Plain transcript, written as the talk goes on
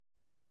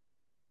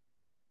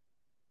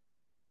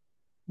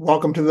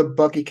Welcome to the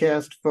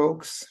BuckyCast,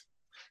 folks.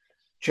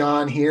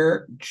 John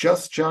here,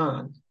 just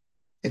John.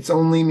 It's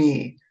only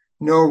me.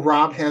 No,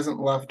 Rob hasn't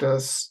left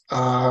us.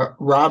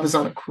 Rob is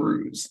on a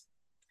cruise.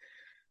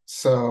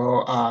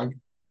 So,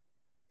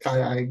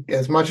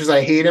 as much as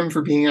I hate him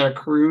for being on a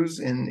cruise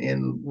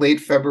in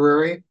late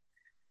February,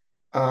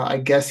 I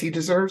guess he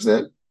deserves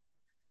it.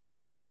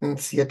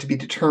 It's yet to be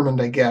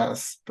determined, I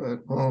guess,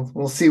 but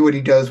we'll see what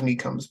he does when he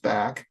comes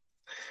back.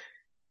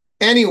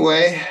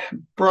 Anyway,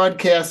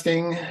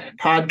 podcasting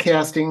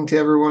to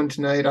everyone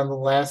tonight on the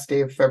last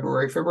day of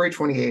February, February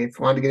 28th.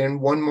 Wanted to get in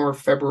one more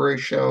February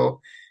show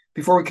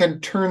before we kind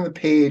of turn the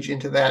page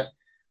into that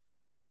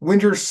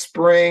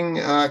winter-spring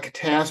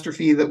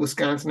catastrophe that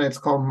Wisconsinites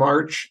call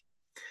March,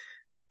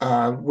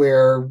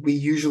 where we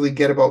usually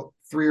get about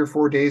 3 or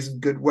 4 days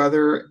of good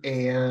weather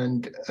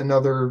and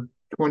another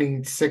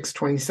 26,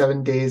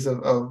 27 days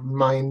of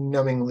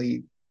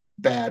mind-numbingly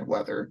bad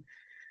weather.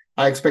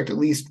 I expect at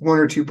least 1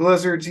 or 2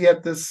 blizzards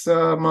yet this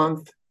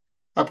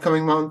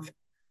upcoming month.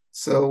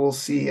 So we'll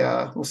see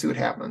what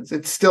happens.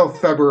 It's still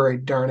February,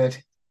 darn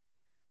it.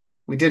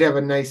 We did have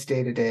a nice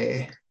day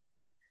today,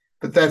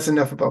 but that's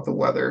enough about the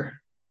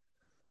weather.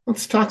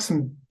 Let's talk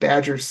some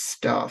Badger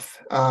stuff.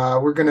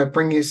 We're going to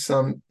bring you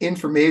some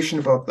information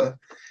about the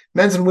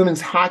men's and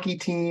women's hockey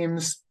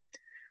teams.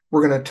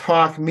 We're going to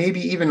talk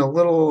maybe even a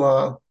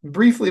little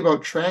briefly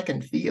about track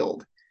and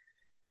field,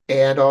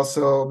 and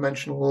also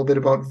mention a little bit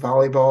about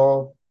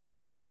volleyball.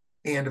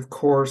 And of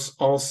course,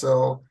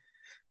 also,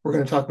 we're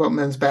going to talk about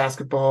men's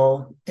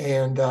basketball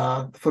and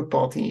the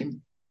football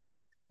team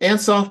and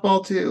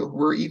softball too.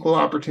 We're equal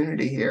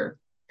opportunity here.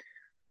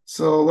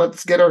 So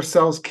let's get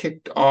ourselves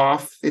kicked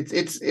off.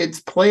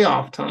 It's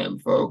playoff time,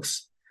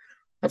 folks.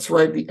 That's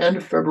right, the end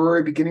of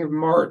February, beginning of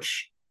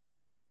March.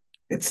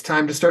 It's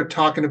time to start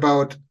talking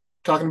about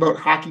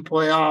hockey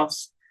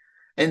playoffs,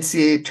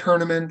 NCAA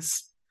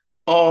tournaments,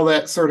 all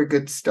that sort of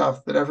good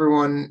stuff that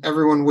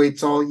everyone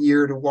waits all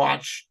year to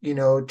watch,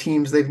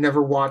 teams they've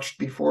never watched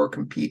before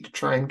compete to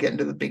try and get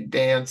into the big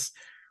dance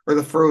or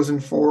the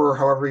Frozen Four, or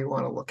however you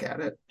want to look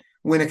at it,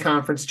 win a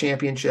conference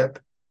championship.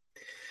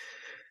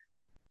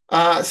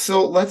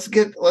 So let's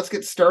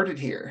get started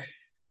here.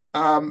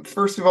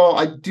 First of all,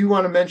 I do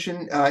want to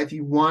mention, if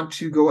you want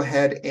to go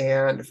ahead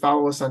and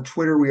follow us on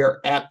Twitter, we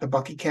are at the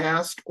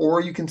BuckyCast, or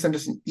you can send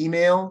us an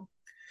email.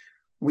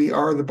 We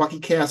are the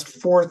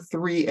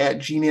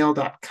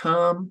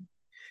BuckyCast43@gmail.com.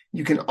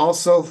 You can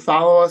also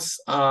follow us,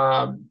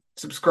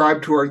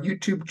 subscribe to our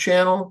YouTube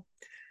channel.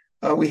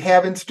 We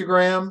have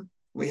Instagram.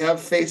 We have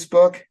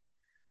Facebook.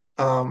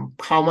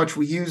 How much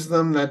we use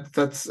them,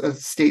 that's a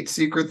state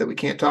secret that we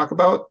can't talk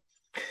about.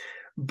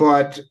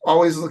 But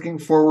always looking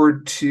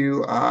forward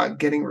to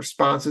getting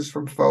responses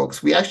from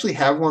folks. We actually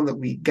have one that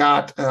we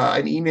got,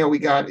 an email we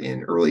got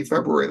in early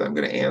February that I'm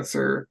going to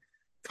answer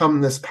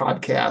come this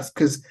podcast,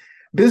 because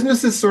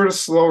business is sort of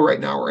slow right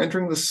now. We're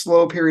entering the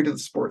slow period of the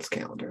sports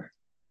calendar.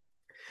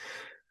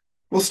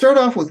 We'll start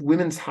off with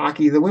women's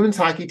hockey. The women's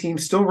hockey team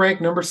still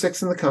ranked number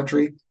 6 in the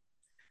country.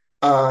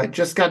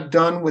 Just got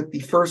done with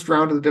the first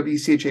round of the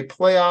WCHA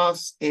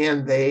playoffs,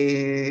 and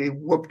they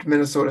whooped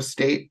Minnesota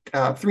State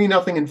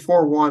 3-0 and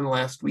 4-1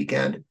 last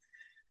weekend.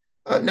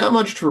 Not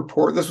much to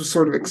report. This was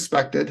sort of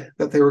expected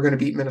that they were going to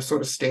beat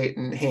Minnesota State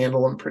and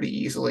handle them pretty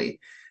easily.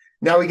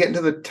 Now we get into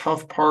the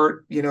tough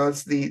part.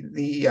 It's the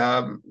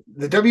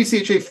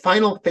WCHA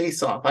final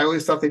face-off. I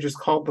always thought they just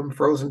called them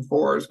Frozen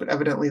Fours, but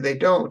evidently they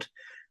don't.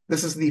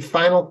 This is the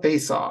final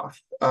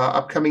face-off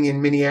upcoming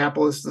in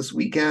Minneapolis this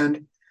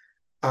weekend.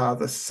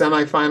 The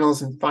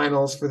semifinals and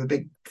finals for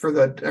the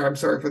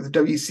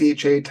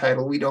WCHA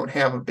title. We don't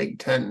have a Big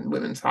Ten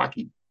women's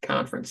hockey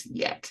conference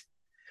yet.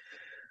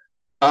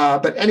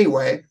 But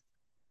anyway,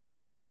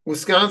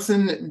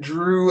 Wisconsin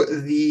drew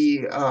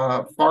the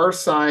far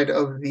side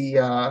of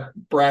the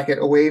bracket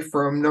away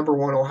from number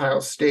 1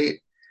 Ohio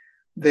State.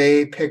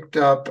 They picked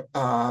up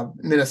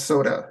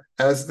Minnesota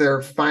as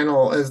their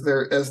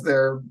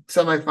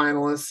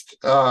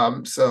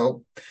semifinalist.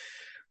 So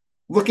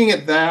looking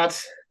at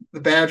that, the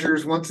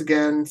Badgers once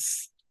again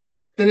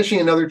finishing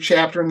another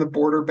chapter in the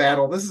border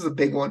battle. This is a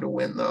big one to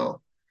win,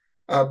 though.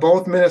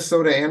 Both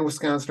Minnesota and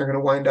Wisconsin are going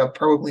to wind up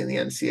probably in the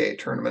NCAA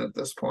tournament at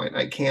this point.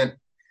 I can't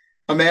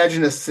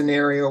imagine a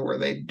scenario where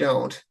they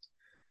don't.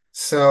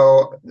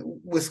 So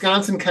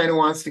Wisconsin kind of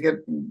wants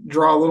to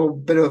draw a little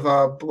bit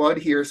of blood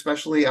here,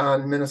 especially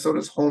on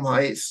Minnesota's home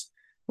ice.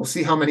 We'll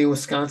see how many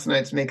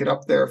Wisconsinites make it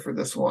up there for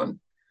this one.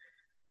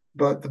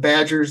 But the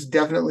Badgers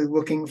definitely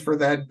looking for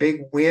that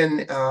big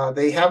win.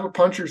 They have a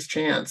puncher's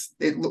chance.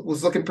 It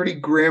was looking pretty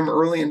grim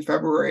early in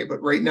February,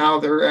 but right now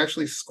they're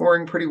actually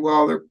scoring pretty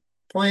well. They're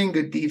playing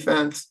good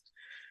defense.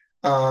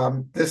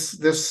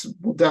 This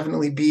will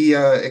definitely be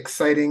an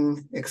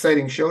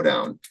exciting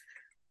showdown.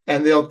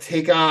 And they'll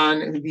take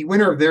on the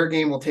winner of their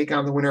game will take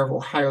on the winner of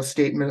Ohio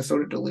State,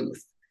 Minnesota,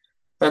 Duluth.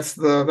 That's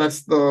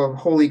the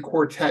holy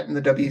quartet in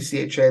the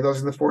WCHA.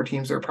 Those are the 4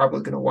 teams that are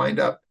probably going to wind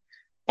up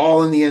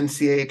all in the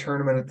NCAA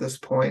tournament at this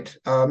point.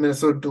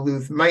 Minnesota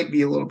Duluth might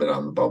be a little bit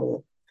on the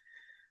bubble,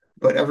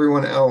 but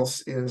everyone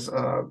else is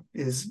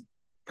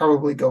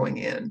probably going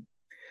in.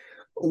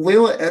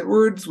 Layla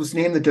Edwards was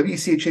named the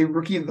WCHA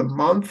Rookie of the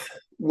Month.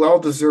 Well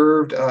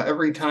deserved.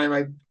 Every time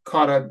I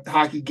caught a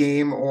hockey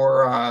game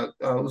or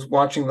was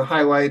watching the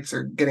highlights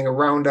or getting a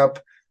roundup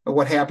of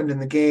what happened in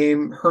the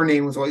game, her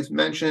name was always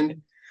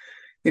mentioned.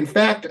 In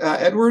fact,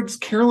 Edwards,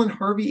 Carolyn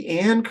Harvey,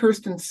 and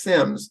Kirsten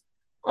Sims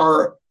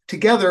are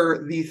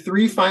together the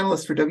 3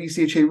 finalists for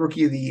WCHA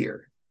Rookie of the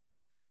Year.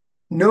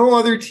 No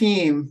other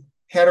team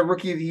had a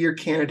Rookie of the Year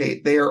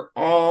candidate. They are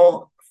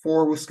all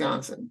for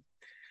Wisconsin.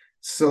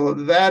 So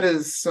that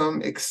is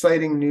some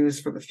exciting news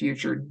for the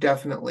future,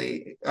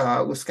 definitely.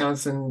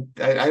 Wisconsin,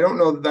 I don't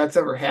know that that's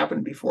ever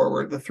happened before,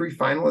 where the 3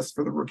 finalists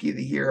for the Rookie of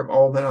the Year have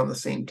all been on the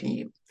same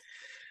team.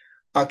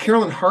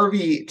 Carolyn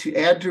Harvey, to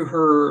add to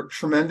her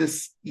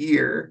tremendous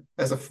year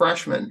as a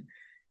freshman,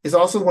 is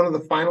also one of the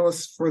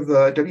finalists for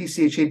the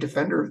WCHA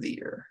Defender of the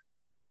Year.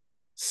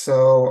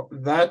 So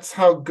that's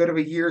how good of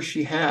a year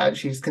she had.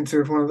 She's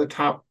considered one of the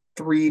top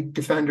 3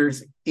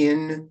 defenders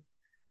in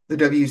the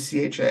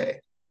WCHA.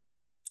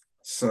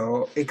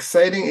 So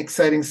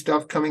exciting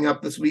stuff coming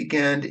up this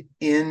weekend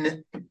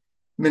in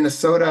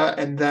Minnesota.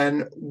 And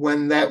then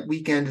when that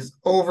weekend is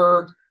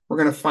over, we're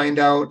going to find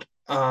out,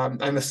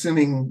 I'm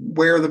assuming,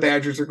 where the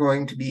Badgers are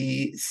going to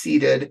be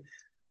seated.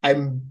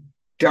 I'm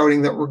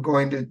doubting that we're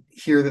going to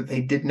hear that they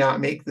did not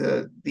make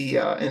the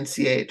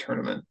NCAA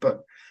tournament,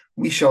 but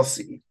we shall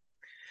see.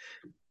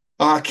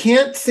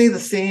 Can't say the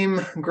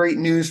same great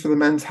news for the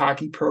men's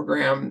hockey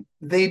program.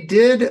 They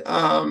did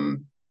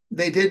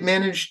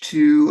manage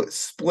to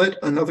split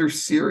another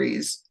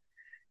series,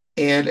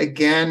 and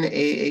again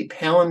a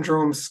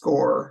palindrome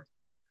score,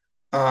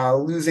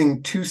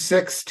 losing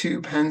 2-6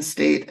 to Penn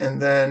State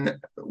and then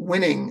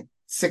winning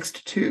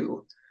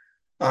 6-2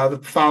 the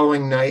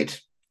following night.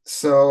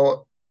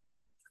 So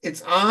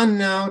it's on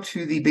now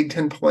to the Big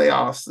Ten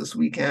playoffs this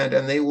weekend,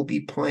 and they will be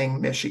playing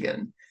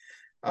Michigan.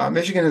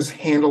 Michigan has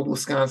handled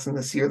Wisconsin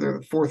this year. They're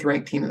the 4th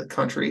ranked team in the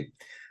country.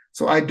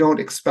 So I don't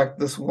expect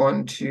this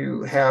one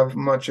to have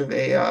much of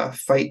a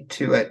fight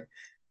to it.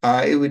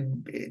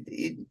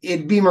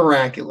 It'd be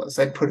miraculous,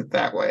 I'd put it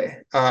that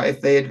way,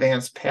 if they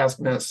advance past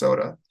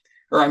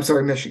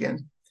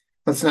Michigan.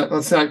 Let's not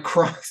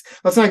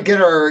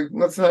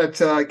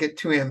get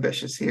too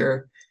ambitious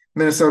here.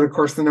 Minnesota, of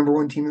course, the number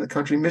 1 team in the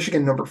country.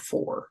 Michigan, number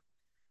 4,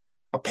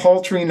 a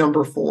paltry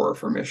number 4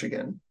 for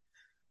Michigan.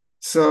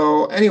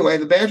 So anyway,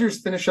 the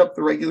Badgers finish up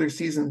the regular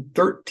season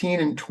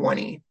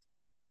 13-20.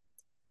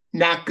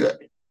 Not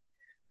good.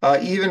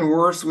 Even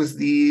worse was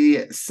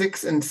the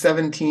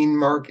 6-17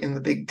 mark in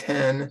the Big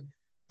Ten.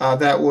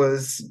 That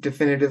was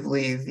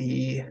definitively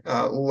the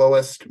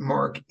lowest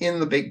mark in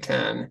the Big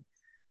Ten.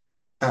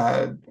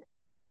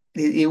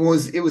 It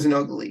was an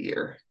ugly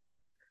year,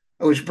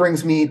 which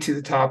brings me to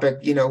the topic.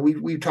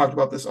 We've talked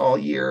about this all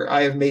year.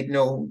 I have made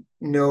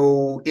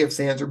no ifs,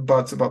 ands, or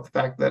buts about the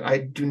fact that I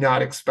do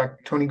not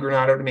expect Tony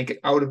Granato to make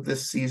it out of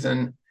this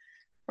season.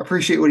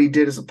 Appreciate what he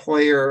did as a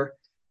player.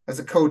 As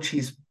a coach,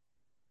 he's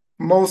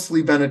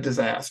mostly been a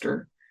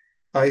disaster.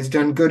 He's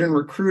done good in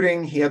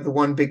recruiting. He had the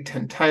 1 Big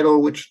Ten title,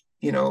 which,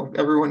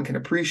 everyone can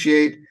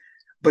appreciate,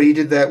 but he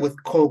did that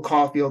with Cole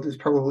Caulfield, who's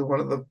probably one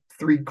of the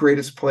 3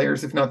 greatest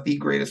players, if not the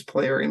greatest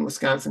player in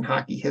Wisconsin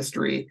hockey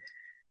history.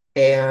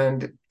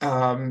 And,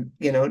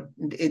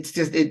 it's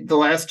just, the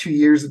last 2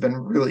 years have been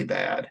really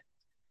bad,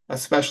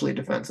 especially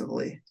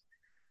defensively.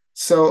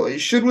 So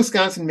should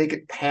Wisconsin make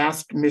it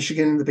past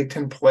Michigan in the Big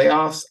Ten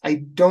playoffs? I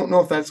don't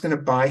know if that's going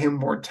to buy him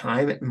more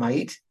time. It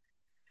might.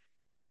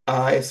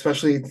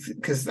 Especially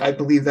because I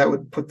believe that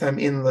would put them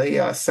in the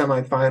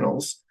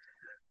semifinals,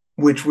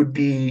 which would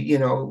be,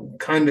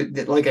 kind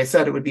of, like I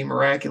said, it would be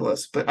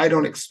miraculous, but I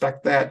don't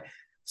expect that.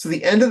 So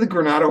the end of the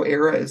Granato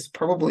era is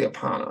probably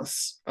upon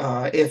us.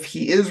 If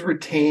he is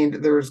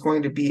retained, there is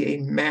going to be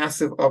a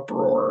massive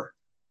uproar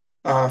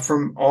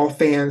from all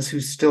fans who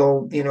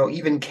still,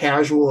 even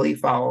casually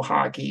follow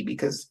hockey,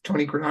 because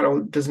Tony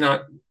Granato has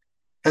not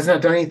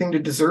done anything to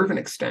deserve an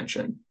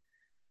extension.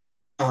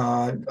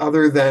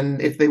 Other than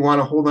if they want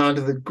to hold on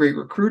to the great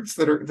recruits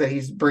that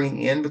he's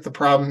bringing in. But the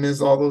problem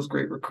is all those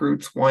great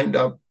recruits wind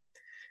up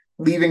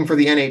leaving for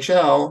the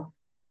NHL,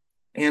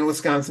 and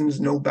Wisconsin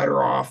is no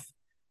better off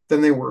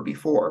than they were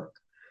before.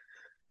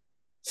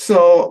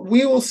 So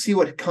we will see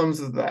what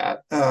comes of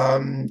that.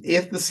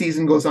 If the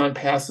season goes on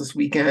past this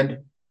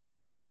weekend,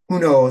 who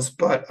knows?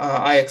 But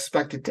I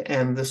expect it to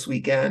end this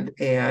weekend,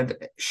 and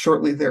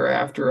shortly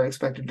thereafter, I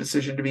expect a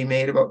decision to be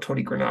made about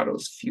Tony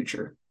Granato's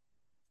future.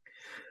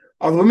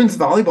 The women's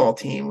volleyball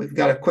team, we've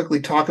got to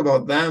quickly talk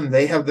about them.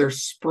 They have their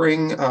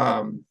spring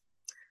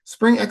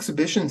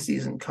exhibition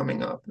season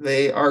coming up.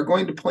 They are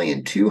going to play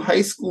in 2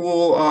 high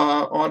school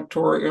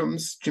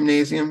auditoriums,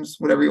 gymnasiums,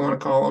 whatever you want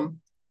to call them.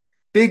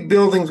 Big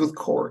buildings with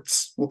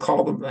courts, we'll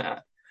call them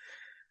that.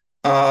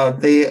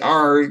 They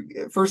are,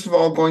 first of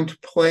all, going to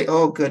play,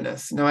 oh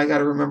goodness, now I got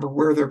to remember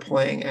where they're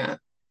playing at.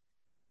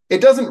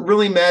 It doesn't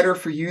really matter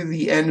for you,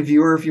 the end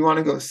viewer, if you want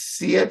to go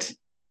see it,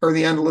 or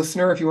the end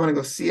listener, if you want to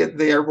go see it.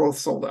 They are both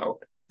sold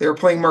out. They are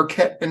playing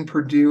Marquette and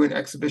Purdue in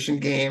exhibition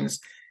games,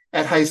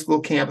 at high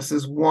school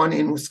campuses, one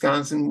in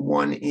Wisconsin,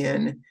 one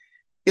in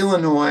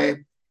Illinois,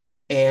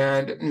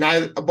 and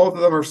both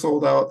of them are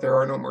sold out. There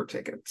are no more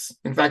tickets.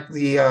 In fact,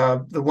 the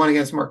one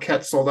against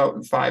Marquette sold out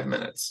in 5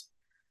 minutes.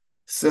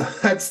 So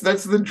that's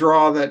the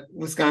draw that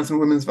Wisconsin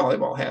women's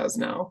volleyball has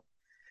now.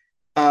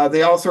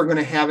 They also are going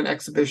to have an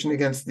exhibition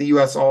against the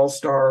U.S.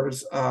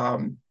 All-Stars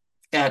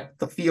at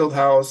the Field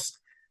House.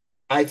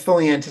 I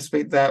fully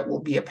anticipate that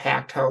will be a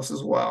packed house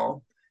as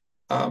well.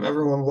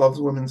 Everyone loves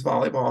women's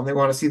volleyball, and they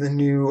want to see the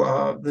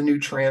new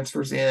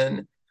transfers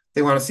in.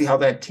 They want to see how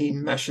that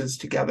team meshes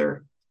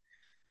together.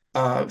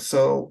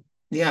 So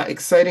yeah,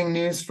 exciting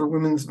news for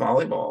women's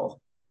volleyball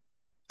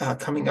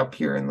coming up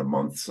here in the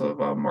months of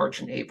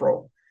March and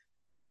April.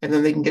 And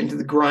then they can get into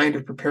the grind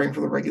of preparing for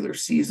the regular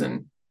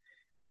season.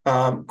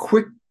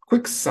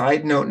 Quick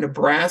side note,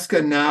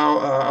 Nebraska now,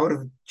 out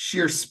of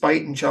sheer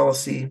spite and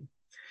jealousy,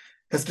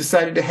 has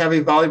decided to have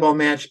a volleyball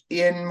match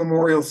in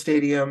Memorial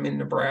Stadium in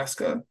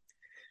Nebraska.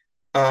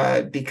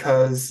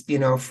 Because,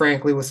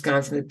 frankly,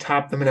 Wisconsin had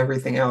topped them in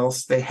everything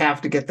else. They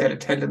have to get that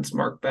attendance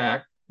mark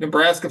back.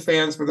 Nebraska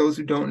fans, for those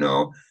who don't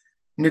know,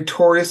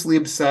 notoriously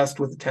obsessed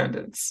with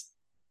attendance.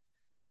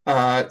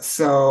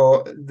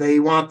 So they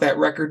want that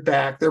record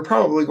back. They're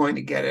probably going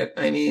to get it.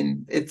 I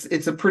mean,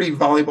 it's a pretty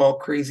volleyball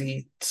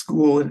crazy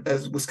school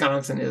as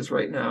Wisconsin is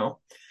right now.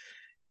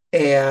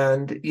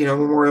 And,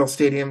 Memorial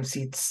Stadium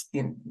seats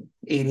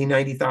 80,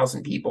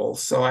 90,000 people.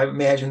 So I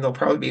imagine they'll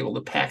probably be able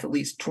to pack at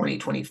least 20,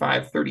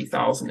 25,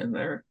 30,000 in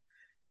there.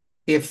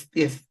 If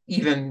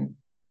even,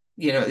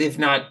 if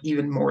not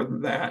even more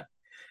than that.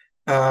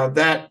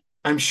 That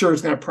I'm sure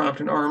is going to prompt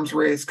an arms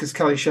race because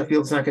Kelly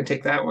Sheffield's not going to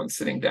take that one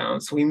sitting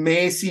down. So we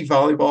may see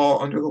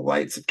volleyball under the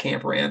lights at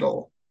Camp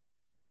Randall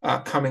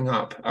coming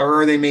up,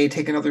 or they may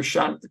take another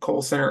shot at the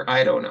Kohl Center.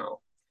 I don't know.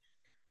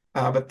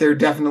 But they're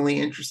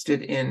definitely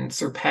interested in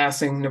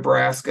surpassing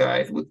Nebraska,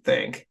 I would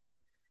think.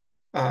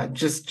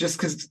 Just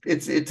because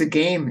it's a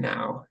game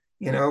now.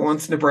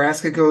 Once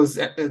Nebraska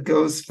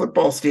goes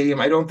football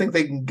stadium, I don't think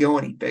they can go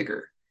any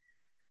bigger.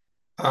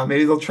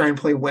 Maybe they'll try and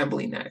play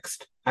Wembley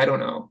next. I don't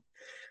know.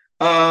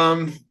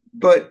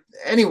 But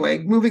anyway,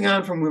 moving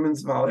on from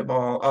women's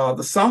volleyball,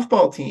 the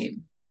softball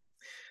team.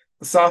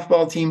 The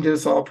softball team did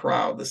us all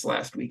proud this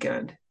last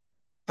weekend.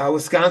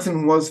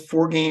 Wisconsin was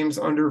 4 games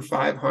under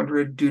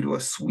 500 due to a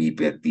sweep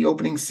at the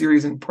opening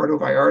series in Puerto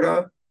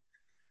Vallarta.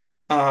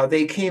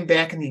 They came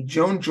back in the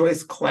Joan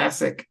Joyce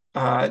Classic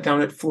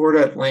down at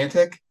Florida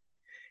Atlantic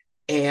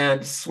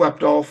and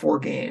swept all 4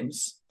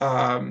 games.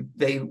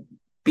 They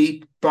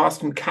beat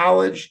Boston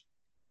College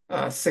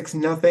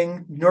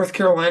 6-0. North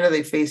Carolina,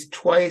 they faced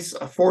twice,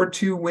 a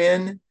 4-2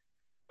 win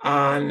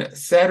on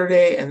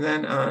Saturday, and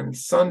then on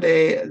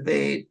Sunday,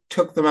 they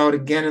took them out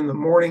again in the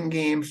morning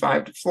game,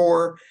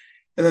 5-4.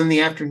 And then in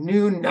the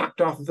afternoon,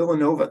 knocked off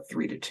Villanova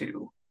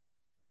 3-2.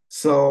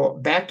 So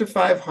back to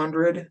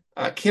 500.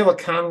 Kayla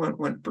Conlon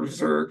went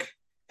berserk,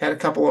 had a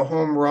couple of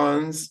home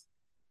runs,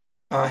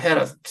 had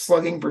a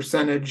slugging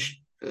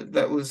percentage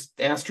that was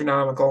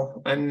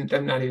astronomical. I'm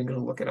not even going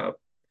to look it up.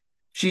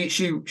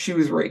 She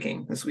was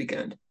raking this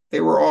weekend. They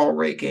were all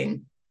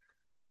raking.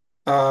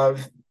 Peyton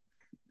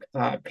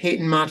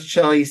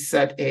Monticelli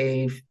set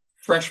a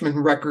freshman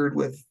record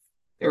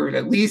or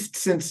at least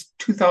since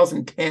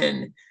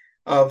 2010,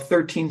 of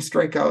 13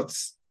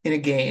 strikeouts in a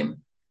game.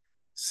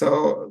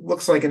 So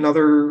looks like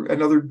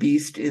another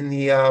beast in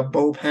the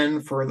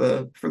bullpen for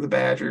the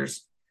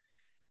Badgers.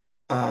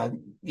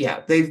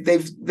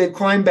 They've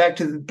climbed back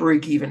to the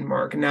break-even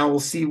mark, and now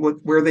we'll see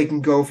where they can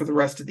go for the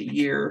rest of the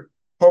year.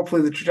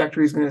 Hopefully the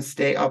trajectory is going to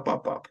stay up.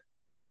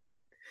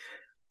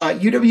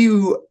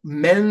 UW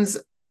men's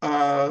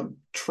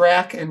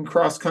track and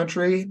cross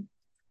country.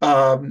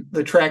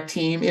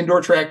 The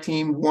indoor track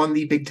team won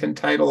the Big Ten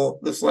title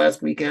this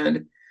last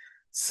weekend.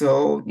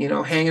 So,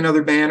 hang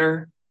another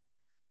banner.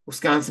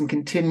 Wisconsin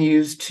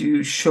continues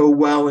to show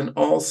well in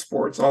all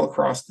sports all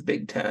across the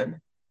Big Ten.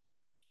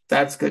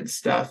 That's good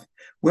stuff.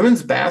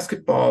 Women's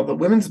basketball, the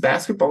women's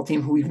basketball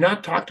team, who we've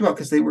not talked about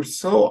because they were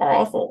so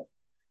awful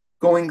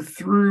going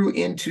through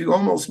into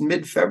almost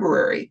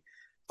mid-February,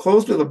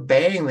 closed with a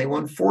bang. They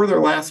won 4 of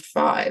their last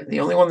 5. The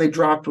only one they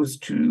dropped was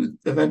to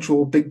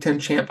eventual Big Ten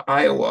champ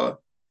Iowa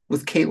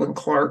with Caitlin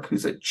Clark,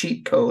 who's a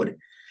cheat code.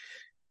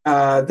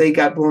 They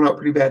got blown out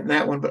pretty bad in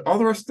that one, but all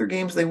the rest of their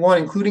games they won,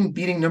 including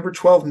beating number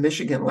 12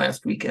 Michigan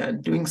last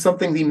weekend, doing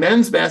something the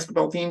men's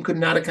basketball team could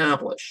not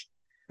accomplish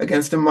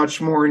against a much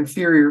more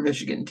inferior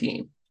Michigan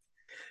team.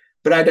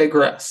 But I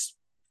digress.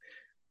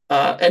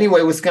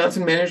 Anyway,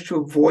 Wisconsin managed to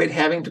avoid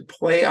having to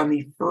play on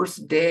the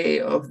first day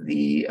of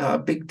the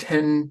Big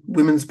Ten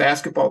women's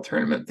basketball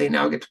tournament. They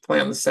now get to play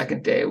on the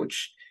second day,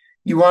 which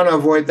you want to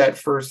avoid that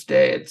first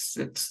day. It's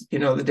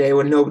the day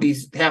when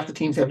half the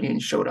teams haven't even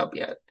showed up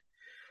yet.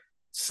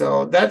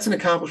 So that's an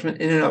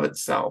accomplishment in and of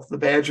itself. The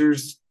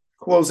Badgers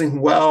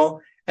closing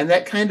well, and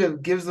that kind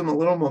of gives them a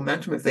little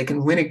momentum if they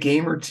can win a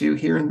game or two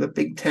here in the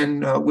Big Ten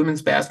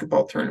women's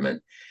basketball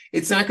tournament.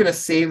 It's not going to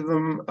save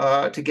them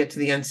to get to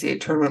the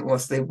NCAA tournament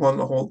unless they won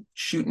the whole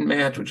shooting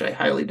match, which I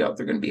highly doubt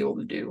they're going to be able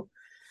to do.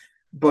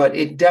 but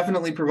it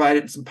definitely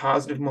provided some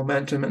positive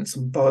momentum and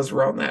some buzz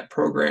around that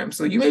program.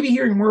 So you may be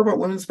hearing more about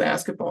women's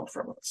basketball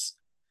from us,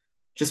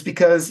 just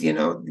because,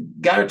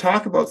 got to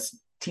talk about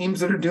teams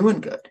that are doing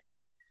good.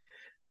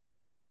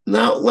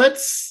 Now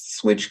let's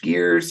switch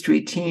gears to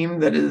a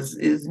team that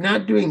is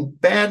not doing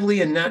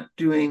badly and not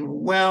doing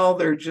well.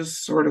 They're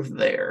just sort of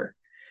there.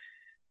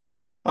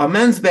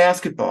 Men's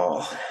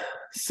basketball,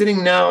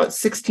 sitting now at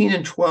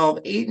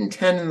 16-12,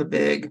 8-10 in the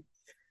Big.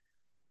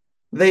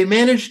 They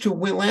managed to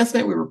win. Last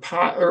time we were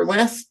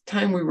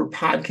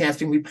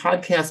podcasting, we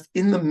podcast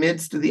in the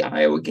midst of the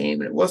Iowa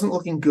game, and it wasn't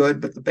looking good,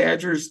 but the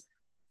Badgers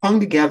hung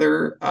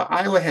together.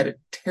 Iowa had a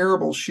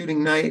terrible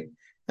shooting night,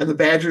 and the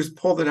Badgers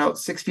pulled it out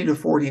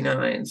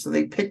 60-49. So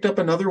they picked up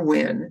another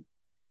win,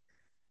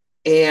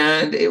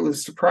 and it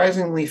was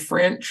surprisingly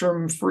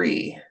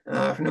tantrum-free.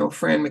 No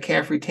Fran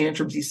McCaffrey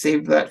tantrums. He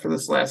saved that for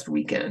this last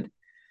weekend.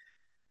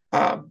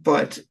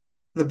 But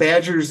the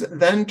Badgers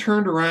then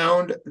turned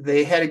around.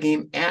 They had a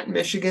game at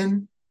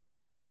Michigan.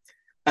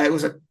 It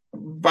was a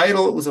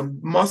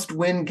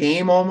must-win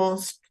game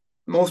almost.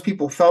 Most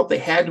people felt they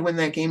had to win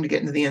that game to get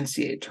into the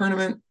NCAA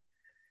tournament.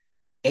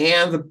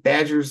 And the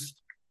Badgers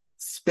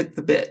spit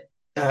the bit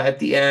at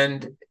the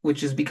end,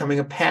 which is becoming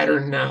a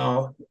pattern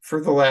now for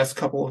the last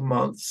couple of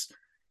months.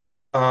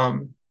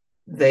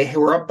 They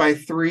were up by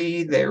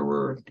 3. There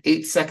were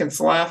 8 seconds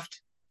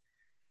left.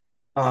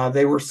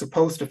 They were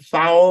supposed to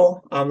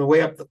foul on the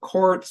way up the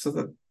court so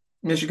that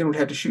Michigan would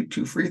have to shoot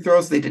 2 free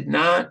throws. They did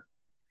not.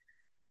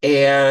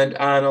 And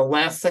on a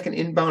last-second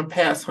inbound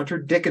pass, Hunter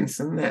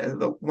Dickinson,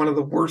 one of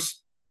the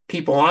worst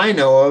people I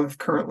know of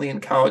currently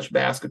in college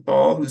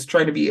basketball, who's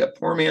trying to be a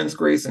poor man's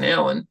Grayson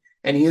Allen,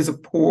 and he is a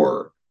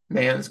poor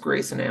man's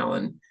Grayson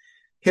Allen,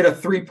 hit a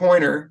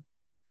 3-pointer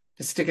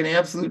to stick an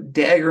absolute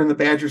dagger in the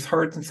Badgers'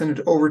 hearts and send it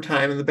to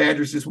overtime, and the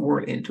Badgers just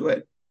weren't into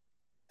it.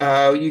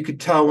 You could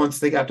tell once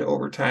they got to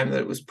overtime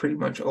that it was pretty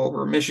much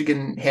over.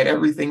 Michigan had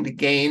everything to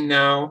gain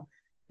now,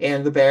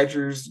 and the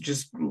Badgers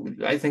just,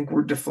 I think,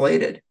 were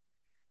deflated.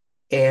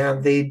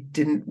 And they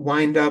didn't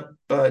wind up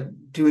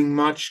doing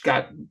much,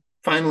 got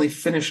finally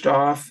finished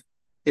off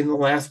in the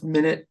last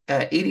minute.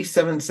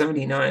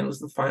 87-79 was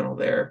the final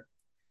there.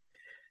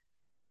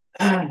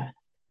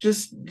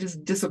 Just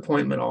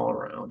disappointment all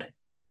around.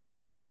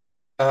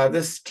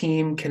 This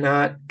team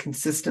cannot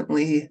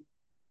consistently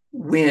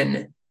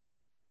win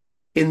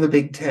in the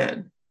Big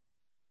Ten.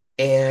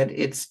 And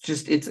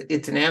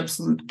it's an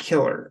absolute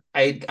killer.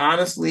 They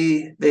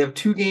have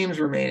 2 games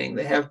remaining.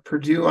 They have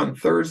Purdue on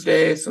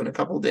Thursday, so in a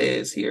couple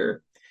days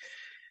here.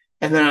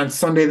 And then on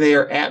Sunday, they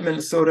are at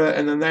Minnesota,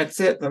 and then that's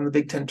it. Then the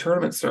Big Ten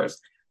tournament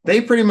starts.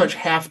 They pretty much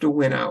have to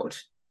win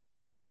out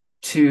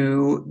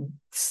to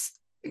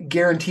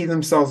guarantee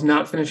themselves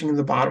not finishing in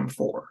the bottom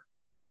 4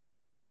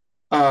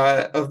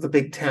 of the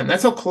Big Ten.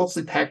 That's how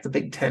closely packed the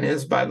Big Ten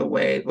is, by the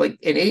way. Like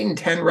an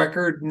 8-10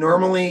 record,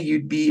 normally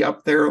you'd be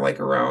up there like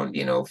around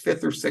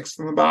 5th or 6th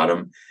from the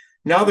bottom.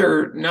 Now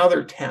they're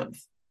 10th.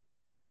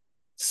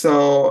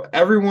 So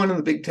everyone in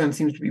the Big Ten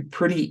seems to be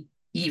pretty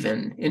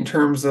even in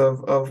terms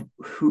of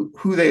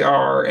who they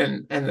are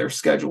and their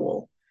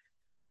schedule.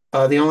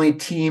 The only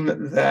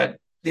teams that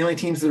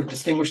have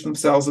distinguished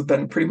themselves have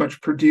been pretty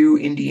much Purdue,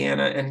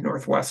 Indiana, and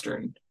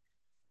Northwestern.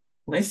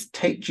 Nice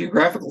tight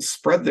geographical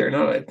spread there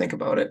now that I think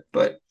about it.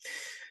 But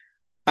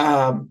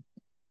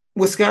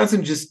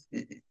Wisconsin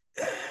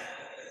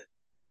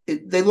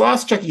they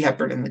lost Chucky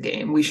Hepburn in the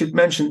game. We should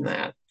mention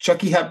that.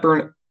 Chucky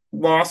Hepburn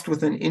lost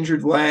with an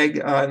injured leg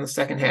in the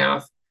second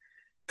half.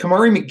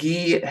 Kamari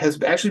McGee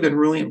has actually been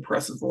really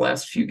impressive the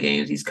last few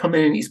games. He's come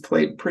in and he's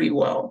played pretty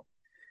well.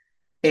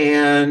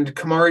 And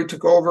Kamari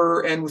took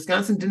over, and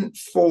Wisconsin didn't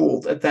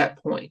fold at that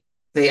point.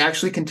 They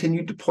actually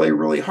continued to play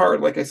really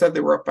hard. Like I said,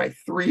 they were up by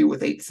 3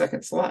 with 8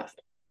 seconds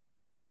left.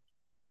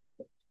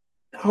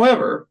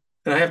 However,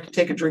 and I have to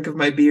take a drink of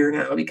my beer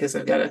now because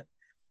I've got to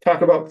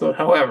talk about the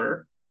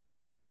however,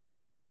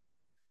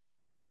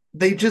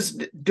 they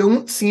just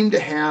don't seem to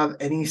have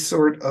any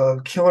sort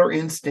of killer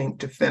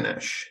instinct to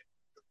finish.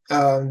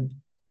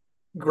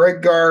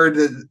 Greg Gard,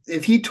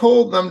 if he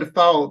told them to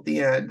foul at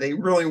the end, they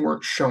really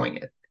weren't showing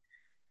it.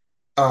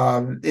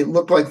 It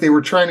looked like they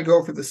were trying to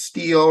go for the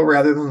steal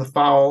rather than the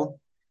foul.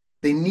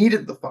 They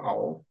needed the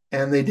foul,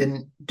 and they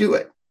didn't do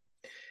it.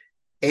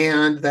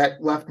 And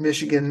that left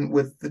Michigan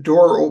with the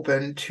door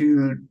open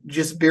to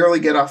just barely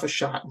get off a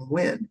shot and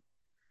win.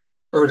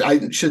 Or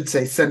I should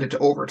say send it to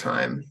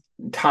overtime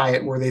and tie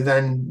it where they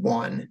then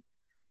won.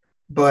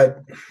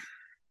 But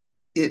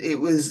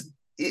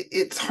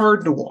it's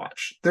hard to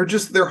watch.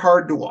 They're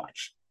hard to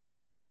watch.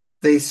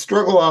 They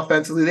struggle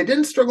offensively. They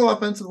didn't struggle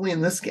offensively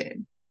in this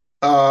game,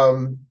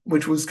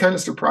 which was kind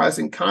of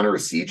surprising. Connor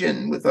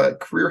Essegian with a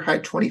career-high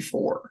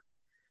 24.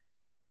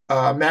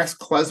 Max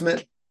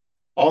Klesmit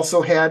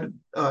also had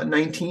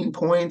 19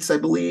 points, I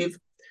believe.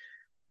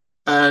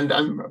 And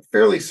I'm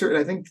fairly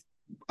certain, I think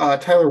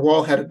Tyler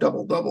Wall had a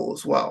double-double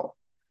as well.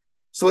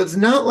 So it's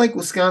not like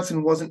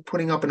Wisconsin wasn't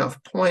putting up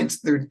enough points.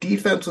 Their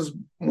defense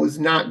was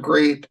not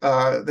great.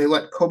 They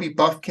let Kobe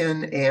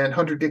Buffkin and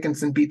Hunter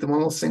Dickinson beat them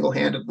almost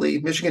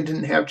single-handedly. Michigan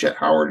didn't have Jet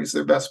Howard, who's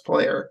their best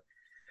player.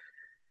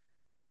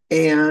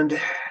 And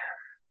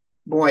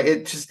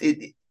boy,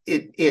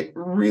 it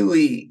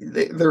really,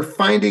 they're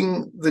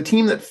finding the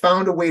team that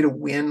found a way to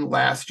win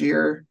last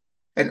year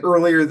and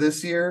earlier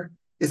this year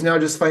is now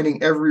just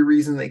finding every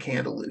reason they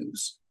can to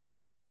lose.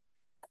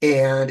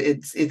 And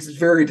it's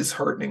very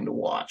disheartening to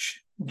watch.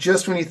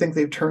 Just when you think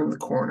they've turned the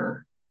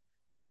corner,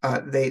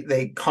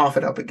 they cough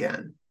it up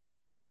again.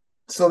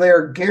 So they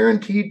are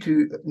guaranteed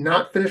to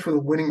not finish with a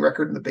winning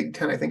record in the Big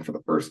Ten, I think, for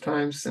the first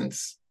time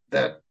since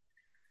that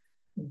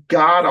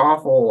god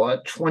awful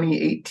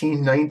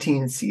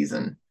 2018-19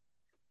 season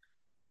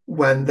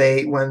when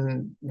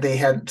they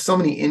had so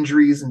many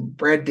injuries and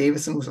Brad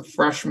Davison was a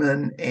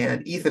freshman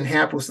and Ethan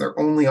Happ was their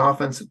only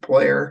offensive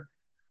player.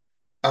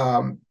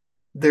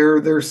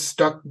 They're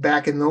stuck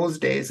back in those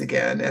days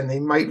again, and they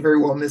might very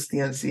well miss the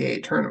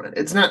NCAA tournament.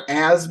 It's not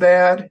as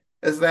bad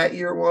as that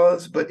year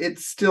was, but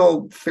it's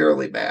still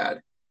fairly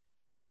bad.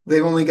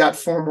 They've only got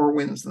 4 more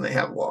wins than they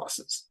have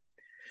losses.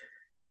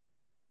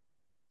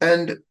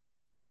 And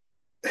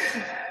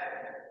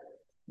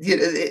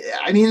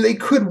I mean, they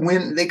could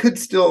win. They could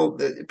still.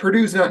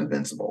 Purdue's not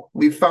invincible.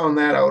 We've found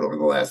that out over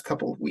the last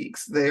couple of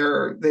weeks. They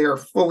are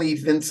fully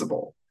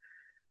vincible.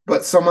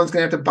 But someone's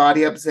going to have to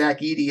body up Zach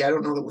Edey. I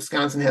don't know that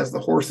Wisconsin has the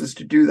horses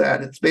to do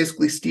that. It's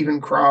basically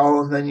Stephen Crowell,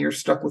 and then you're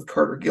stuck with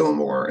Carter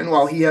Gilmore. And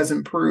while he has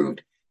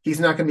improved, he's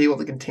not going to be able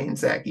to contain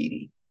Zach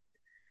Edey.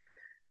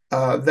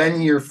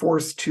 Then you're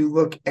forced to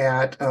look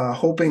at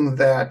hoping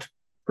that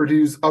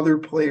Purdue's other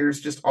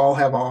players just all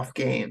have off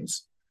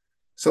games.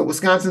 So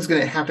Wisconsin's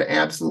going to have to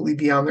absolutely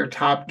be on their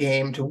top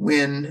game to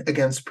win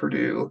against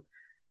Purdue.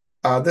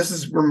 This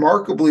is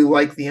remarkably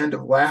like the end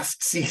of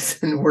last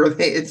season where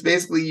it's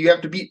basically you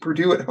have to beat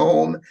Purdue at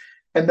home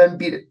and then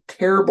beat a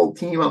terrible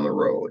team on the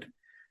road.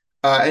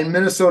 And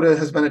Minnesota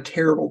has been a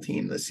terrible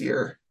team this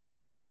year.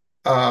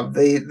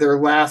 Their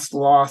last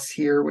loss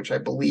here, which I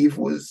believe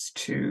was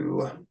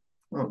to,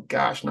 oh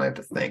gosh, now I have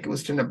to think, it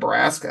was to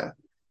Nebraska.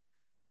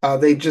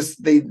 They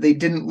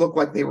didn't look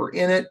like they were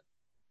in it.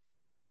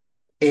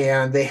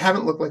 And they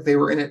haven't looked like they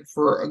were in it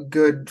for a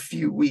good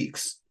few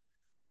weeks.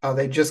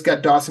 They just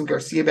got Dawson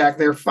Garcia back.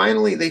 They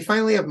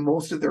finally have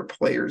most of their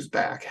players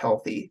back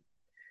healthy.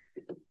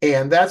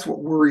 And that's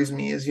what worries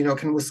me is,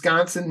 can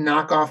Wisconsin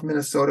knock off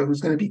Minnesota, who's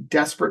going to be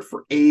desperate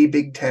for a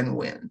Big Ten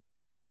win?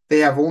 They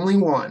have only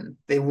one.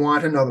 They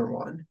want another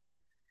one.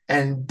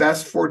 And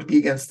best for it to be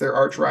against their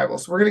arch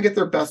rivals. So we're going to get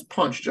their best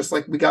punch, just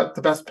like we got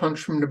the best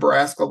punch from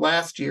Nebraska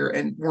last year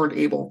and weren't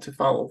able to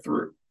follow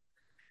through.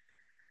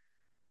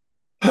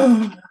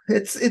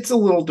 It's a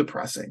little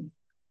depressing.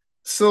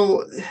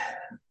 So,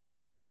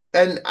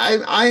 and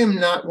I am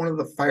not one of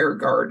the fire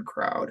guard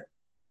crowd.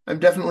 I'm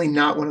definitely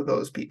not one of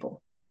those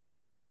people.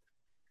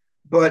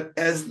 But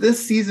as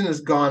this season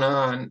has gone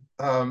on,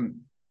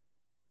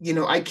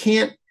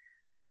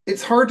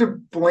 it's hard to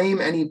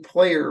blame any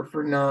player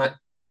for not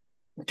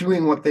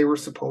doing what they were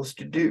supposed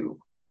to do.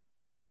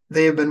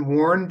 They have been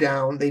worn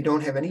down. They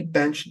don't have any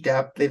bench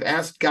depth. They've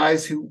asked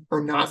guys who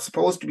are not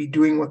supposed to be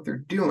doing what they're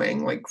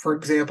doing, like, for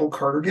example,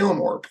 Carter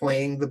Gilmore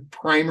playing the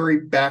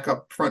primary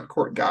backup front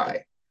court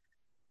guy.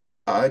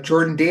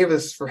 Jordan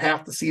Davis for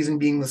half the season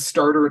being the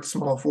starter at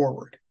small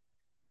forward.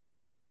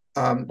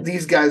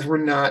 These guys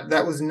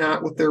that was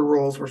not what their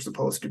roles were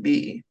supposed to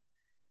be.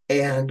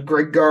 And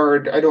Greg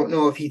Gard, I don't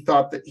know if he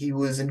thought that he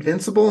was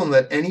invincible and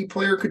that any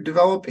player could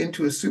develop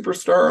into a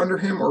superstar under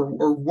him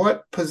or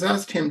what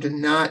possessed him to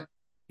not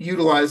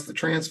utilize the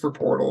transfer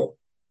portal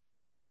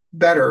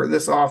better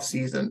this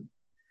offseason.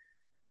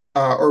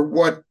 Or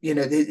what,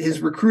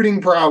 his recruiting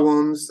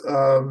problems,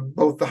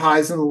 both the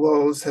highs and the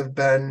lows have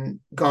been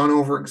gone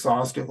over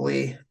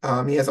exhaustively.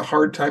 He has a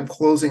hard time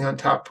closing on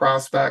top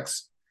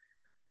prospects.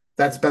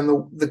 That's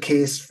been the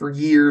case for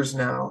years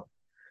now.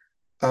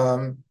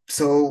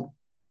 So,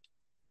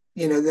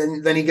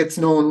 then he gets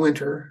Nolan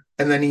Winter,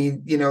 and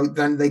then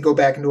then they go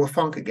back into a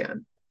funk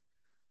again.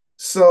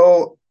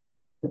 So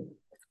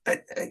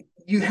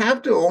you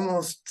have to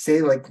almost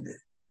say, like,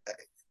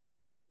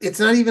 it's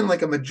not even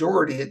like a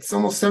majority. It's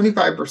almost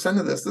 75%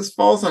 of this. This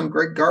falls on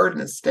Greg Gard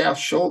and his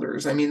staff's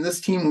shoulders. I mean, this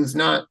team has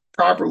not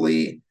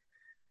properly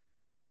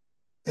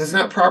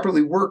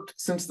worked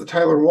since the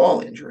Tyler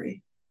Wall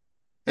injury.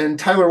 And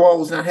Tyler Wall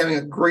was not having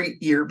a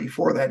great year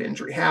before that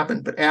injury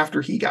happened, but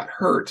after he got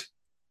hurt,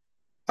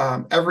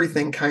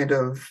 everything kind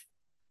of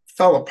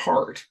fell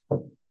apart.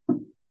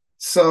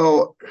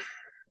 So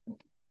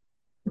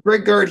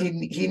Greg Gard, he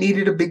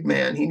needed a big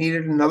man. He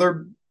needed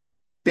another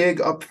big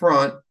up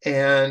front,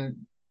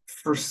 and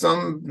for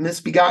some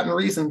misbegotten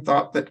reason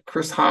thought that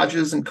Chris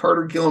Hodges and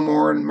Carter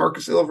Gilmore and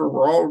Marcus Ilver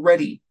were all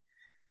ready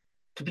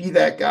to be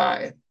that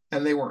guy,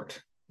 and they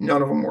weren't.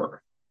 None of them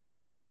were.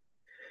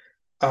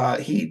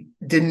 He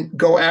didn't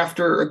go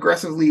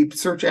aggressively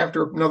search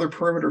after another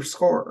perimeter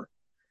scorer,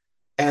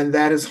 and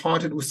that has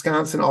haunted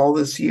Wisconsin all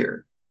this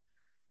year.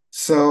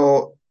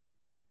 So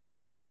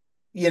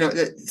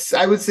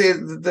I would say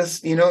that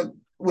this,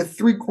 with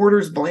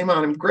 3/4 blame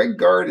on him, Greg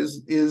Gard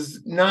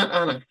is not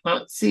on a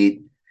hot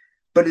seat,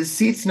 but his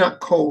seat's not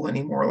cold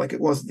anymore like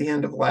it was at the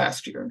end of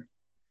last year.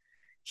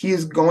 He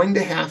is going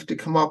to have to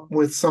come up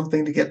with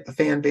something to get the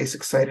fan base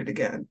excited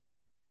again.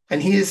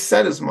 And he has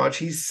said as much.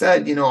 He's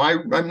said,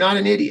 I'm not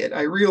an idiot.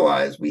 I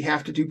realize we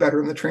have to do better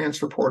in the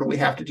transfer portal. We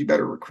have to do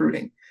better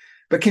recruiting.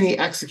 But can he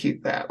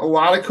execute that? A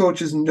lot of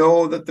coaches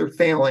know that they're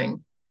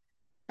failing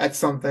at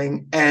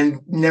something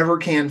and never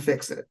can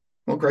fix it.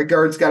 Well, Greg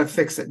Gard's got to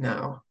fix it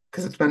now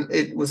because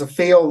it was a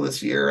fail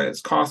this year and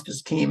it's cost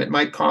his team. It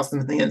might cost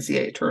them the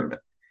NCAA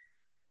tournament.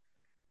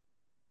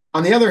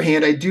 On the other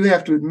hand, I do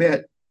have to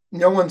admit,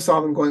 no one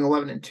saw them going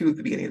 11-2 at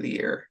the beginning of the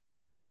year.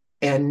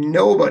 And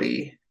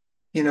nobody,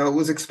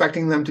 was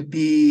expecting them to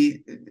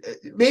be,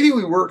 maybe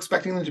we were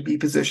expecting them to be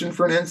positioned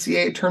for an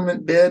NCAA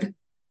tournament bid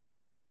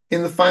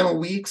in the final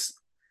weeks.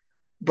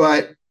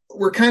 But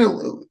we're kind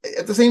of,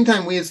 at the same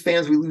time, we as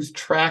fans, we lose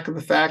track of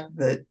the fact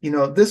that,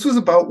 this was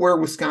about where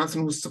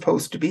Wisconsin was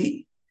supposed to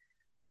be.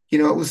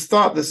 It was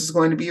thought this is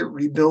going to be a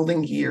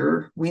rebuilding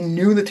year. We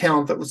knew the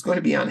talent that was going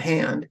to be on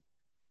hand.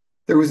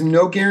 There was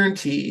no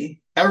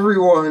guarantee.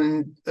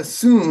 Everyone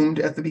assumed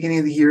at the beginning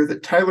of the year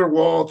that Tyler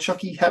Wall,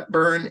 Chucky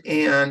Hepburn,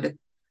 and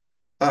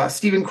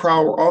Stephen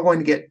Crowell were all going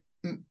to get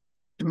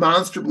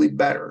demonstrably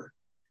better.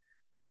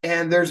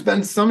 And there's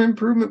been some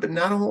improvement, but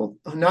not a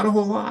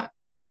whole lot.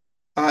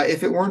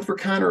 If it weren't for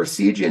Connor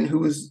Essegian, who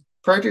was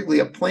practically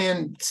a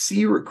Plan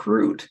C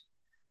recruit,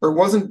 or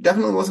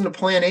definitely wasn't a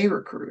Plan A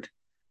recruit,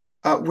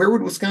 where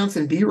would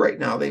Wisconsin be right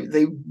now?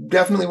 They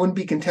definitely wouldn't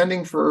be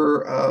contending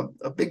for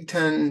a Big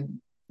Ten,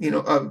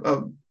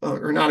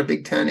 or not a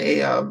Big Ten,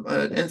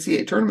 an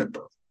NCAA tournament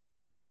berth.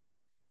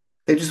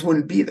 They just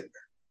wouldn't be there.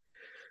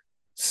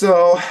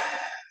 So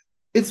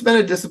it's been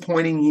a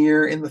disappointing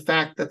year in the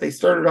fact that they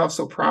started off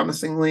so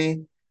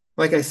promisingly.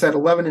 Like I said,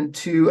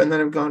 11-2, and then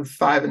have gone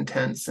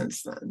 5-10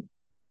 since then.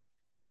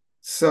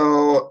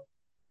 So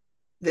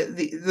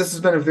this has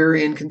been a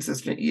very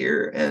inconsistent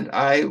year, and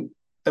I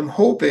am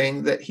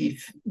hoping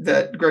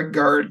that Greg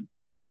Gard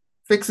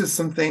fixes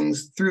some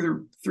things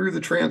through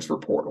the transfer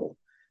portal,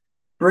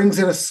 brings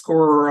in a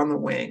scorer on the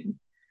wing,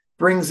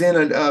 brings in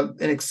an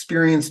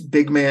experienced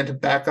big man to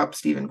back up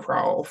Stephen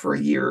Crowell for a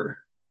year,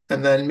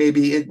 and then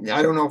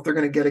I don't know if they're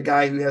going to get a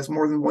guy who has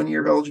more than 1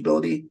 year of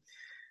eligibility,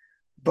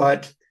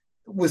 but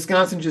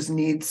Wisconsin just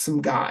needs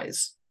some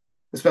guys,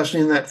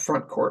 especially in that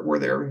front court where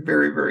they're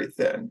very, very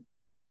thin.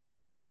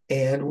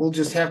 And we'll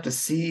just have to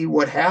see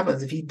what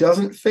happens. If he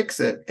doesn't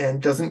fix it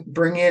and doesn't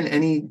bring in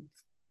any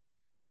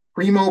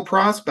primo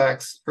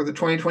prospects for the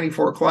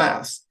 2024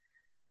 class,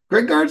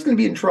 Greg Gard's going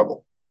to be in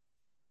trouble.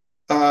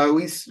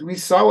 We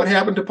saw what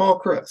happened to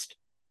Paul Chryst.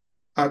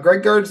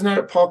 Greg Gard's not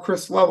at Paul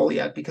Chryst's level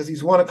yet because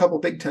he's won a couple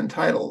Big Ten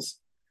titles.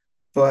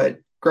 But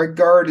Greg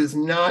Gard is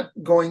not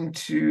going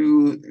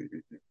to...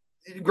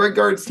 Greg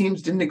Gard's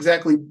teams didn't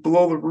exactly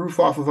blow the roof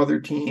off of other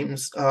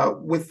teams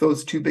with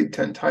those 2 Big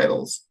Ten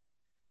titles.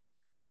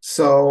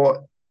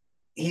 So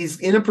he's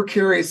in a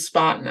precarious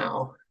spot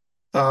now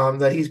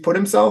that he's put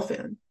himself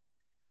in.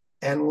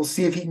 And we'll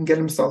see if he can get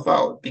himself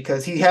out,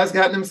 because he has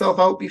gotten himself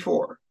out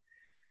before.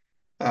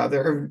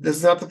 This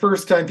is not the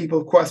first time people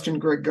have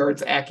questioned Greg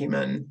Gard's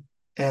acumen,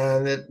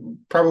 and it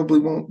probably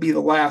won't be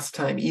the last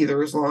time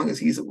either, as long as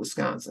he's at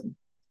Wisconsin.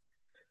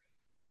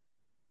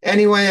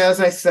 Anyway, as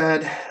I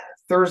said,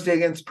 Thursday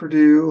against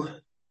Purdue,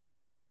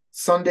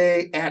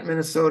 Sunday at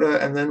Minnesota,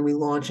 and then we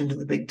launch into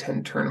the Big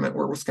Ten tournament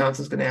where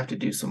Wisconsin's going to have to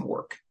do some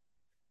work.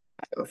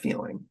 I have a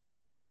feeling.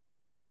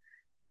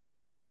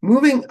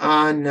 Moving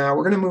on now,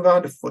 we're going to move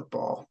on to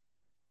football.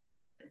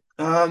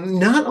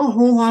 Not a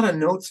whole lot of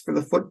notes for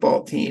the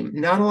football team.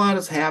 Not a lot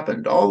has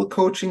happened. All the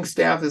coaching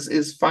staff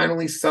is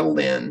finally settled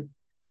in.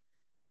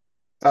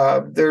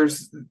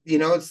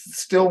 It's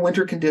still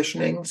winter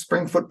conditioning.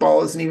 Spring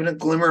football isn't even a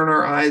glimmer in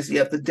our eyes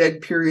yet. The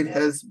dead period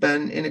has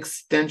been an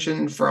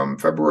extension from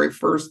February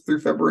 1st through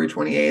February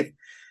 28th.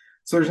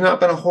 So there's not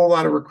been a whole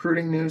lot of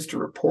recruiting news to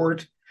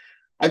report.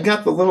 I've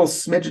got the little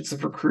smidgets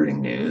of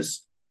recruiting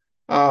news.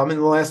 In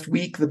the last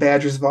week, the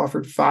Badgers have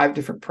offered 5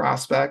 different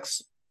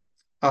prospects.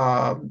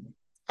 Out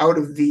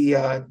of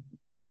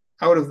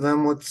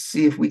them, let's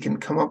see if we can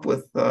come up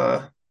with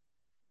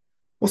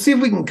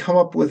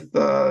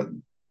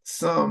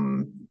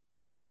some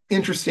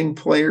interesting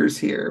players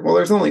here. Well,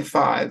 there's only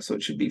 5, so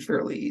it should be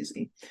fairly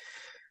easy.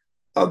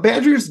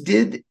 Badgers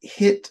did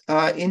hit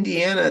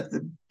Indiana at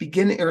the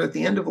beginning or at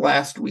the end of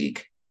last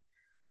week.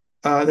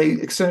 They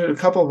extended a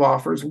couple of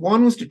offers.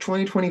 One was to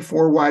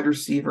 2024 wide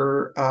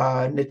receiver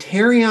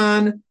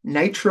Natarion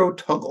Nitro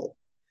Tuggle,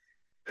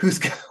 who's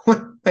got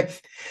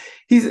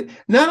he's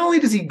not only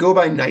does he go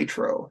by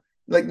Nitro,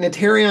 like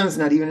Natarion's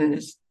not even in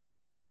his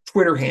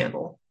Twitter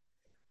handle,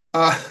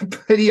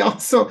 but he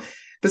also,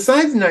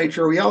 besides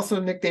Nitro, he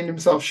also nicknamed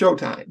himself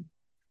Showtime.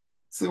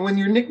 So when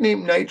you're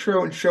nicknamed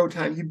Nitro and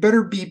Showtime, you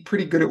better be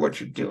pretty good at what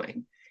you're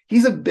doing.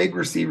 He's a big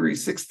receiver.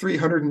 He's 6'3",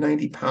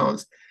 190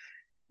 pounds.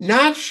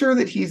 Not sure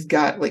that he's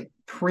got like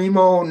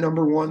primo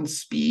number 1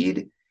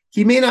 speed.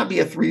 He may not be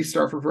a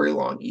 3-star for very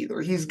long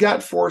either. He's got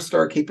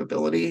 4-star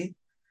capability,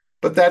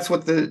 but that's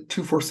what the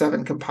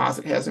 247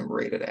 composite has him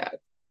rated at.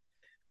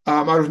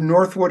 Out of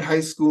Northwood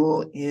High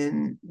School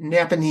in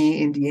Napanee,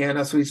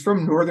 Indiana. So he's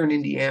from Northern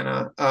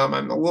Indiana.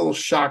 I'm a little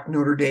shocked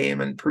Notre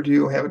Dame and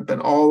Purdue haven't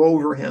been all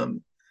over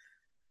him,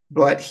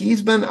 but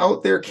he's been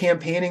out there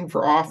campaigning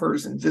for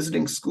offers and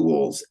visiting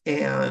schools,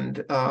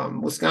 and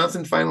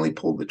Wisconsin finally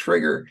pulled the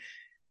trigger.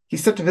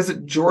 He's set to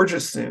visit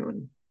Georgia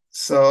soon.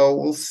 So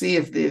we'll see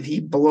if he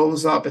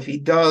blows up. If he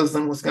does,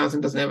 then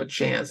Wisconsin doesn't have a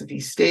chance. If he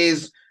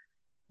stays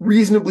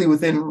reasonably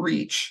within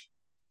reach,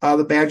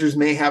 the Badgers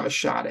may have a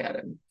shot at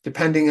him,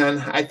 depending on,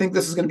 I think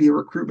this is going to be a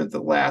recruitment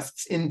that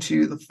lasts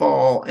into the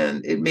fall,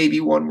 and it may be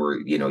one where,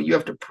 you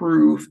have to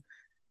prove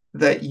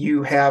that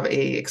you have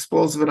a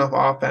explosive enough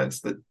offense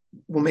that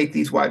will make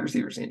these wide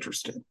receivers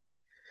interested.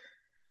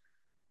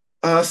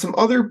 Some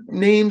other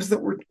names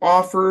that were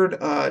offered,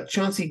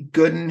 Chauncey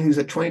Gooden, who's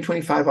a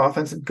 2025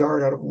 offensive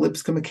guard out of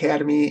Lipscomb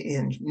Academy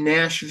in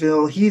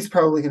Nashville. He's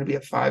probably going to be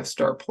a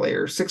 5-star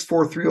player,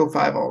 6'4",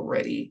 305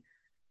 already.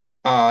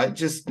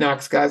 Just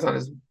knocks guys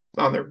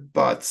on their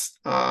butts.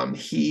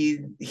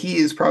 He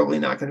is probably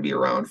not going to be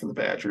around for the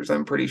Badgers.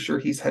 I'm pretty sure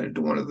he's headed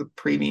to one of the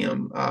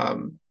premium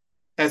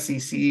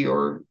SEC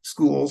or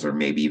schools, or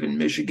maybe even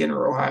Michigan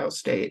or Ohio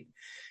State.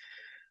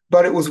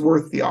 But it was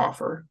worth the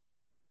offer.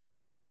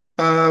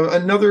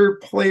 Another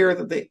player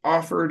that they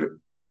offered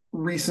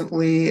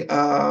recently,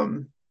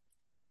 Brock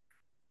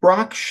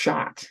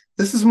Schott.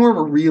 This is more of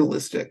a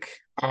realistic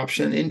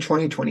option in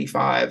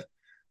 2025.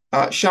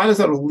 Schott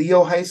is out of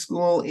Leo High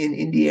School in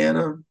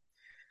Indiana.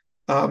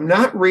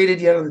 Not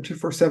rated yet on the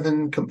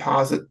 247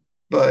 composite,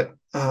 but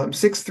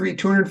 6'3",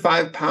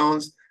 205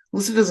 pounds,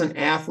 listed as an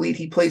athlete.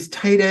 He plays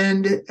tight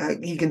end.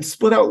 He can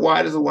split out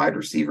wide as a wide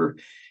receiver.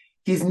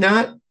 He's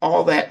not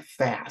all that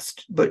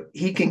fast, but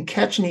he can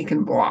catch and he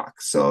can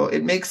block. So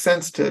it makes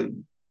sense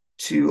to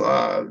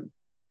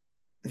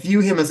view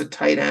him as a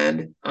tight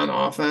end on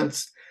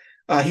offense.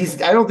 I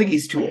don't think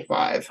he's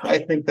 205. I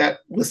think that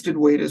listed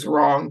weight is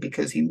wrong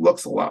because he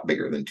looks a lot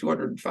bigger than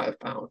 205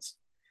 pounds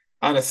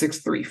on a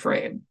 6'3"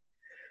 frame.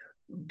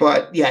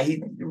 But yeah,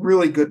 he's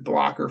really good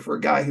blocker for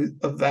a guy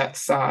of that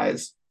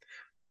size.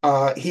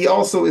 He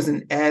also is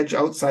an edge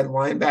outside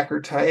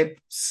linebacker type,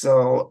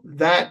 so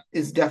that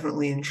is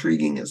definitely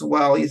intriguing as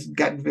well. He's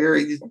got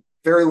very,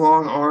 very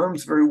long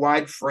arms, very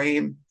wide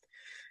frame.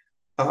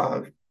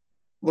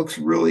 Looks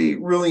really,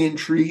 really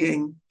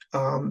intriguing.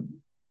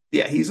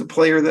 Yeah, he's a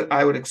player that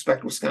I would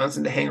expect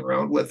Wisconsin to hang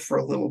around with for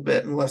a little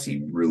bit unless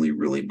he really,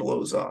 really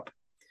blows up.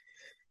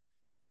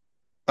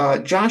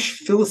 Josh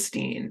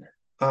Philistine,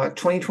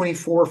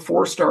 2024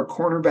 4-star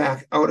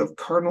cornerback out of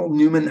Cardinal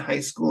Newman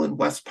High School in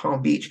West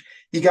Palm Beach.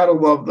 You got to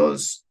love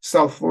those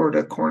South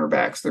Florida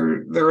cornerbacks.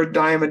 They're a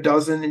dime a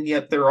dozen, and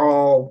yet they're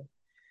all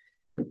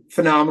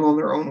phenomenal in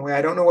their own way.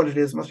 I don't know what it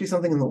is. It must be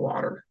something in the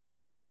water.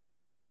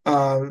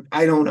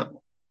 I don't know.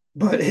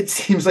 But it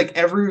seems like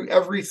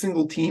every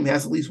single team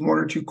has at least one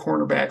or two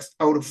cornerbacks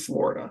out of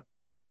Florida.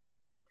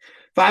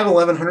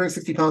 5'11",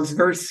 160 pounds,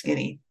 very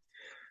skinny.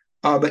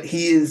 But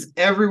he is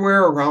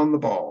everywhere around the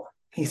ball.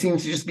 He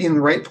seems to just be in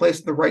the right place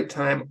at the right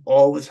time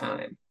all the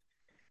time.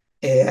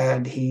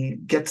 And he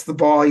gets the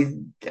ball.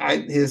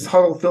 His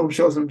huddle film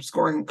shows him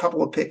scoring a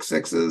couple of pick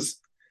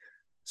sixes.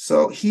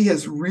 So he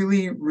has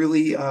really,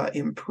 really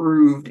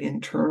improved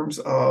in terms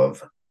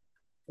of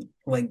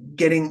like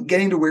getting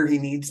to where he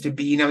needs to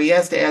be. Now he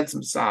has to add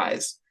some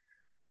size.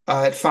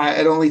 At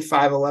only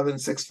 5'11",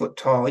 6 foot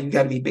tall, you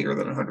got to be bigger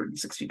than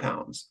 160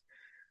 pounds.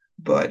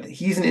 But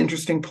he's an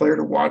interesting player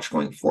to watch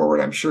going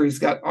forward. I'm sure he's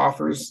got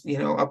offers,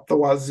 up the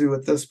wazoo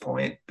at this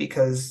point,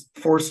 because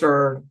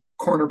 4-star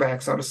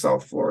cornerbacks out of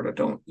South Florida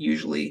don't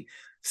usually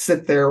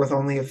sit there with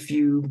only a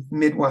few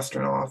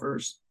Midwestern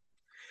offers.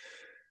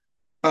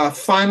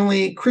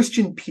 Finally,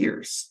 Christian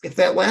Pierce. If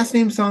that last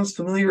name sounds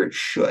familiar, it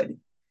should.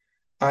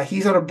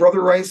 He's out of Brother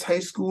Rice High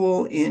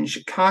School in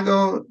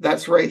Chicago.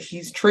 That's right.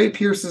 He's Trey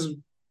Pierce's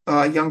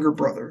younger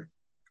brother.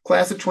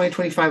 Class of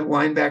 2025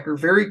 linebacker,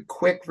 very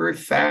quick, very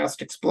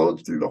fast,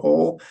 explodes through the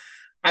hole.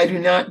 I do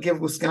not give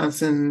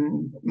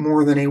Wisconsin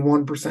more than a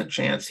 1%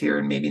 chance here,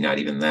 and maybe not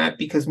even that,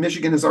 because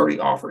Michigan has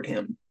already offered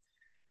him.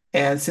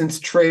 And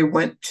since Trey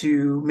went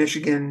to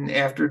Michigan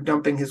after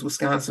dumping his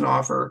Wisconsin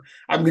offer,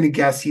 I'm going to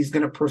guess he's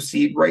going to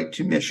proceed right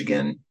to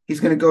Michigan. He's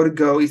going to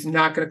go. He's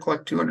not going to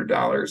collect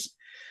 $200.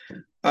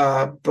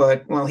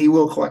 But he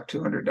will collect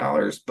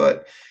 $200.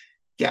 But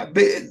yeah,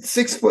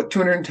 6 foot,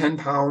 210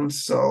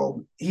 pounds.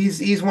 So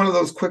he's one of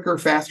those quicker,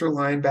 faster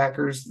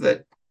linebackers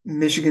that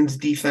Michigan's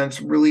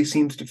defense really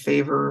seems to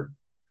favor.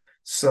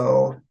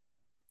 So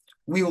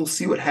we will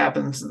see what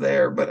happens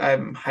there, but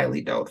I'm highly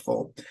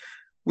doubtful.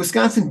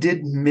 Wisconsin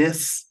did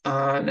miss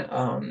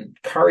on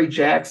Kari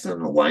Jackson,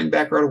 a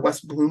linebacker out of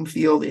West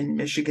Bloomfield in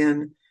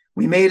Michigan.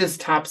 We made his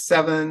top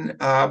 7,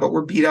 but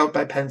we're beat out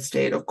by Penn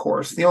State, of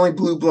course. The only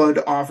blue blood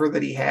offer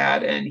that he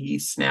had, and he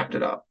snapped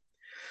it up.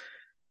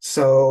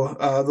 So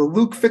the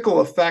Luke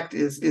Fickell effect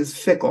is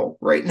fickle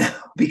right now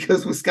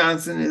because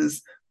Wisconsin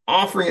is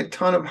offering a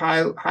ton of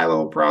high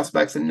level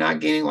prospects and not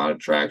gaining a lot of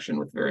traction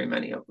with very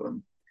many of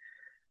them.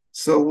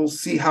 So we'll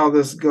see how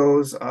this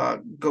goes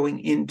going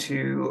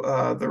into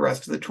the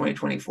rest of the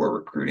 2024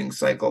 recruiting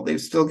cycle.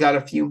 They've still got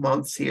a few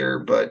months here,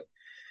 but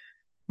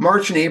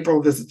March and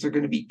April visits are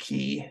going to be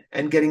key,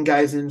 and getting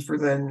guys in for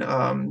then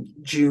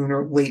June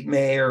or late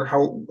May, or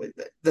how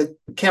the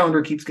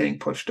calendar keeps getting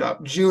pushed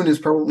up. June is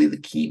probably the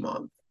key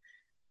month.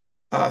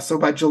 So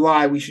by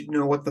July, we should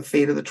know what the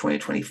fate of the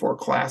 2024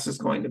 class is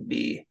going to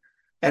be,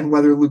 and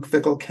whether Luke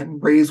Fickell can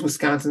raise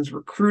Wisconsin's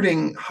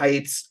recruiting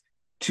heights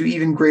to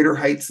even greater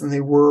heights than they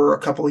were a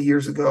couple of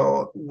years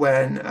ago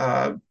when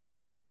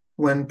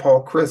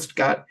Paul Chryst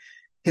got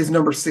his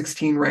number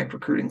 16 ranked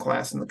recruiting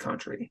class in the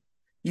country.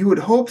 You would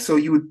hope so.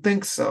 You would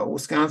think so.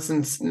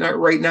 Wisconsin's not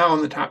right now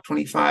in the top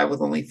 25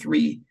 with only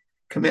 3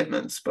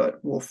 commitments, but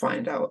we'll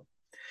find out.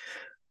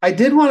 I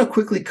did want to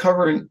quickly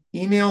cover an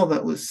email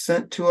that was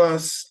sent to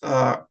us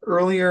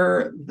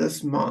earlier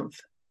this month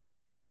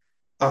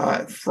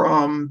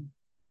from,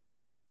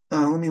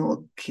 let me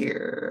look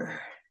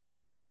here.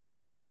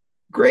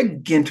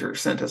 Greg Ginter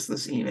sent us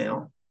this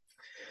email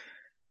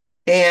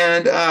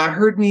and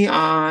heard me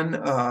on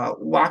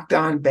Locked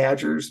On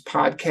Badgers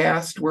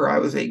podcast, where I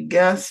was a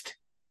guest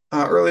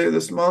earlier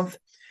this month,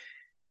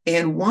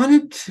 and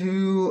wanted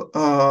to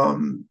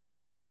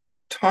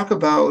talk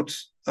about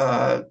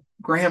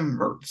Graham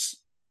Mertz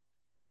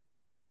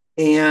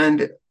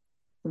and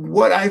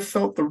what I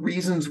felt the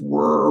reasons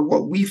were, or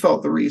what we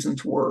felt the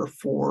reasons were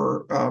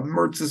for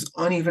Mertz's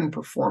uneven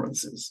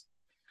performances.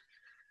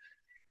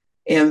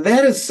 And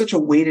that is such a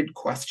weighted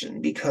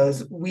question,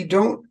 because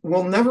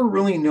we'll never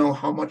really know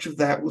how much of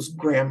that was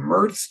Graham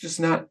Mertz just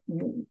not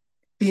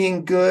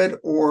being good,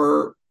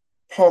 or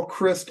Paul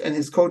Chryst and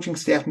his coaching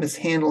staff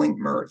mishandling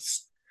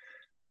Mertz.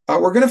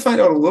 We're going to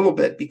find out a little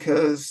bit,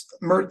 because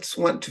Mertz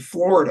went to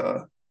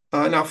Florida.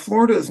 Now,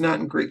 Florida is not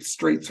in great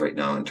straits right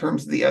now in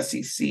terms of the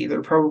SEC.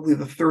 They're probably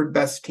the 3rd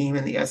best team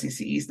in the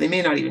SEC East. They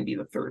may not even be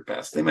the 3rd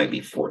best. They might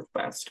be 4th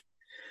best.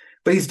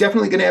 But he's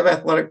definitely going to have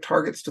athletic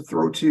targets to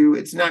throw to.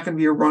 It's not going to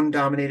be a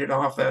run-dominated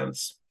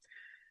offense.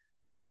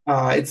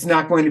 It's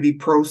not going to be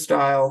pro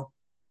style.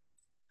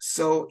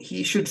 So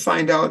he should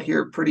find out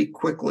here pretty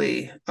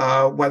quickly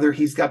whether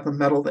he's got the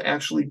mettle to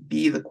actually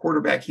be the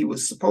quarterback he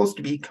was supposed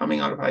to be coming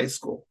out of high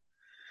school.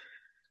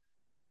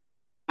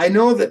 I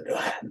know that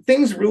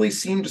things really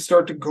seemed to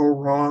start to go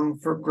wrong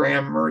for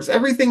Graham Mertz.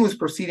 Everything was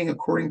proceeding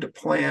according to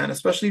plan,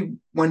 especially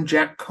when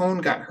Jack Cohn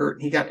got hurt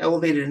and he got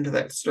elevated into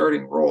that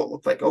starting role. It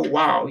looked like, oh,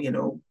 wow,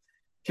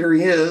 here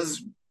he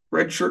is,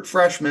 redshirt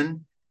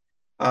freshman,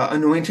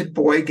 anointed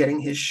boy getting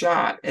his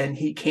shot. And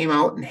he came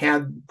out and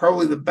had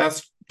probably the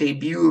best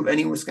debut of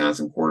any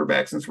Wisconsin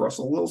quarterback since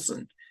Russell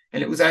Wilson.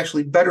 And it was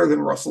actually better than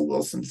Russell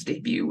Wilson's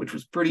debut, which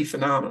was pretty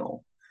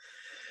phenomenal.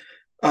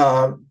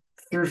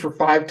 Threw for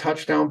 5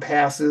 touchdown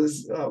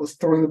passes, was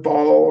throwing the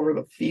ball all over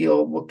the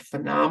field, looked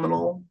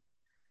phenomenal.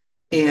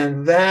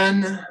 And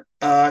then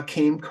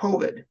came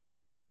COVID.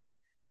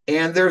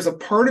 And there's a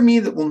part of me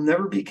that will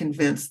never be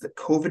convinced that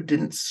COVID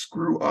didn't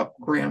screw up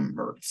Graham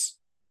Mertz.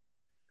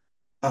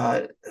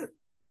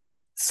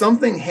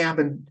 Something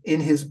happened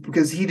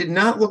because he did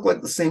not look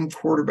like the same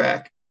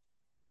quarterback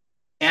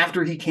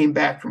after he came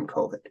back from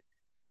COVID.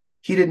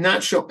 He did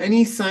not show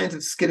any signs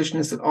of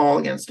skittishness at all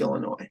against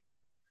Illinois.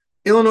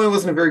 Illinois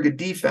wasn't a very good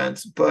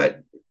defense,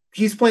 but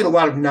he's played a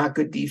lot of not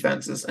good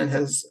defenses and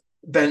has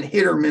been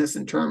hit or miss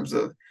in terms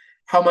of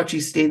how much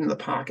he stayed in the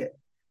pocket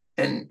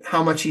and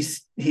how much he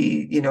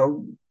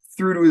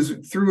threw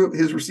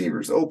his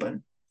receivers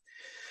open.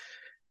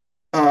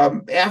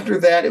 After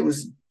that, it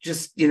was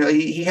just,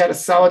 he had a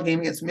solid game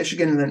against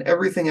Michigan, and then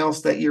everything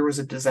else that year was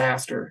a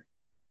disaster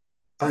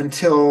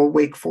until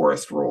Wake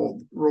Forest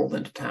rolled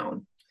into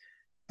town.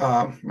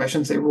 I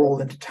shouldn't say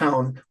rolled into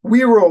town.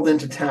 We rolled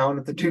into town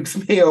at the Duke's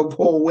Mayo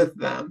Bowl with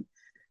them,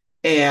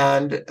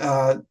 and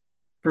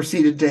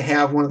proceeded to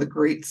have one of the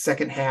great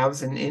second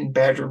halves in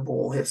Badger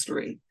Bowl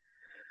history.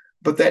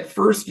 But that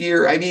first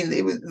year,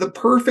 it was the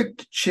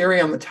perfect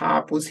cherry on the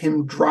top was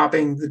him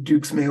dropping the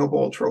Duke's Mayo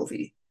Bowl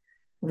trophy.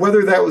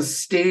 Whether that was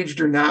staged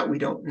or not, we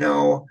don't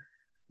know,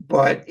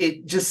 but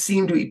it just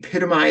seemed to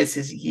epitomize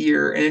his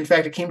year. And in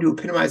fact, it came to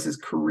epitomize his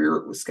career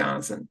at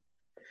Wisconsin.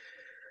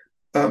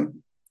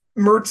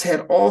 Mertz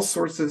had all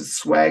sorts of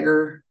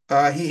swagger.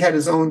 He had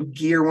his own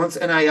gear. Once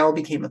NIL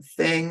became a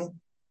thing,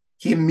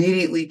 he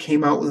immediately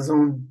came out with his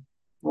own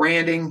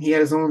branding. He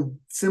had his own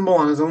symbol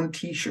on his own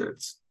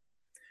T-shirts,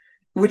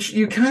 which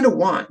you kind of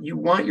want. You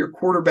want your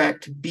quarterback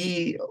to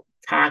be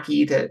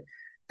cocky, to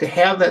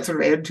have that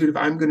sort of attitude of,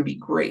 I'm going to be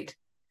great.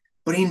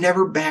 But he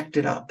never backed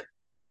it up.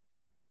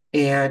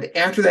 And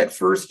after that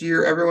first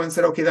year, everyone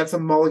said, okay, that's a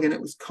mulligan.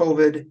 It was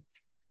COVID.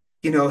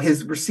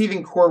 His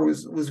receiving core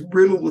was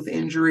riddled with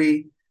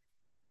injury.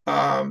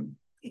 Everyone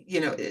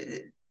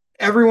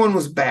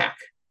was back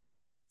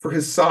for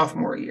his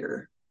sophomore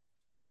year.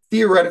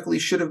 Theoretically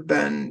should have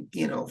been,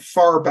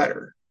 far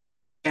better.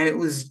 And it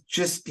was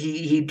just,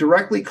 he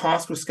directly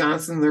cost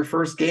Wisconsin their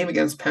first game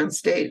against Penn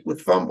State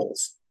with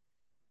fumbles.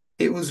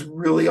 It was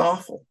really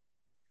awful.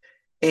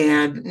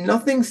 And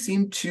nothing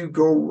seemed to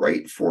go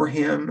right for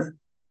him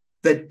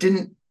that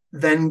didn't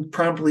then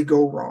promptly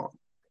go wrong,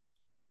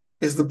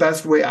 is the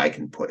best way I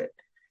can put it.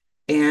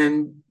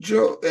 And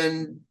Joe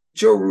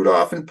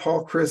Rudolph and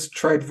Paul Chryst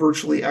tried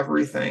virtually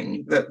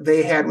everything that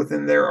they had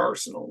within their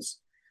arsenals.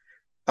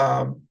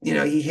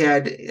 He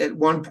had at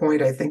one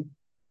point, I think,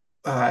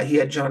 he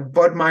had John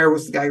Budmeyer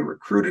was the guy who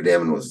recruited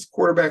him and was his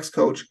quarterback's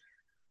coach.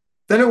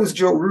 Then it was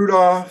Joe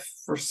Rudolph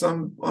for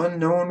some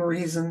unknown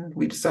reason.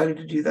 We decided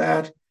to do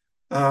that.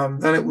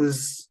 Then it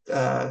was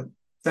Paul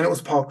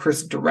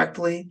Chryst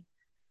directly,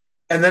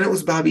 and then it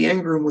was Bobby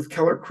Engram with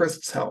Keller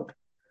Chryst's help.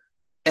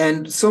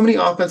 And so many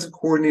offensive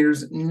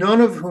coordinators,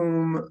 none of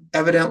whom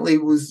evidently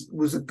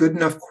was a good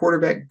enough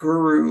quarterback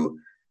guru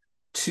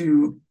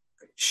to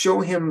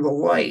show him the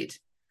light.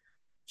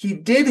 He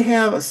did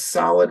have a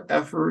solid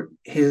effort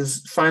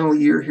his final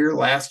year here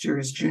last year,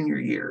 his junior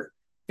year,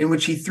 in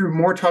which he threw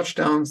more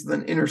touchdowns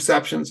than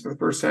interceptions for the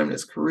first time in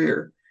his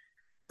career.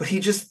 But he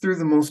just threw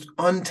the most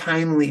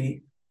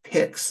untimely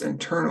picks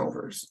and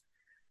turnovers.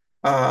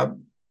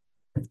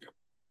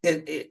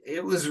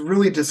 It was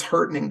really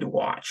disheartening to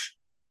watch.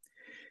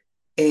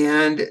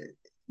 And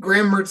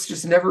Graham Mertz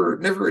just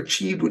never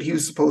achieved what he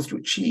was supposed to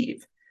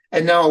achieve.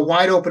 And now a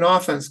wide open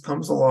offense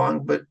comes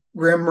along, but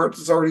Graham Mertz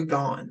is already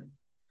gone.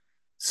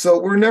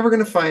 So we're never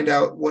going to find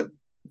out what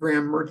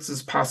Graham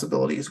Mertz's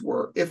possibilities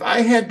were. If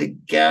I had to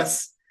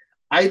guess,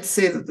 I'd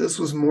say that this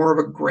was more of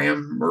a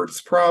Graham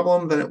Mertz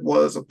problem than it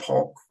was a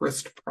Paul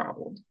Chryst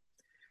problem.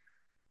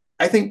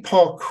 I think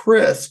Paul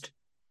Chryst,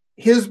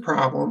 his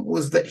problem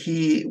was that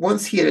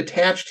once he had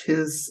attached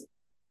himself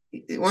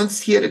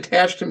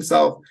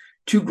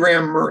to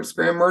Graham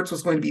Mertz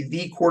was going to be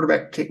the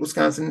quarterback to take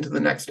Wisconsin into the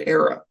next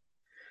era.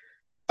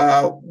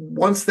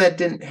 Once that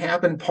didn't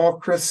happen, Paul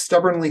Chryst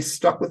stubbornly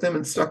stuck with him,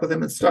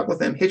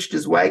 hitched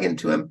his wagon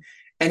to him,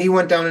 and he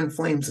went down in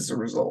flames as a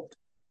result.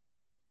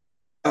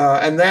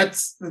 And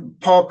that's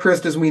Paul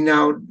Chryst, as we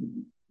now,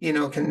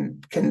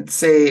 can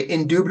say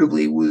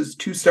indubitably, was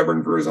too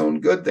stubborn for his own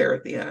good there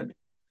at the end.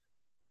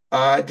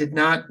 Did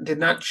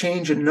not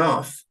change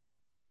enough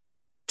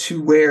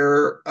to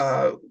where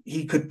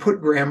he could put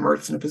Graham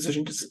Mertz in a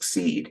position to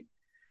succeed.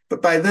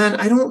 But by then,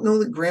 I don't know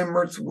that Graham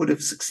Mertz would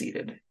have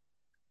succeeded.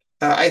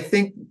 I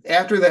think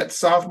after that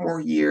sophomore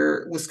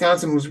year,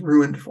 Wisconsin was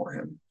ruined for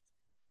him.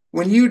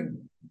 When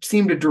you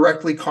seem to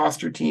directly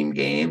cost your team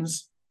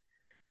games,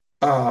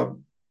 that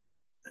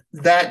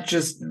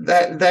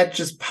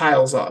just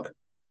piles up.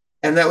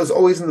 And that was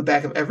always in the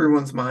back of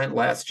everyone's mind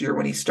last year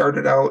when he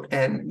started out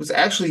and was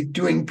actually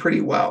doing pretty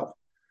well.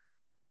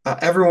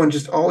 Everyone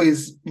just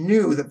always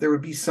knew that there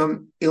would be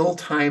some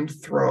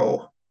ill-timed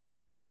throw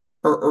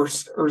or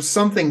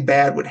something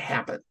bad would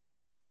happen.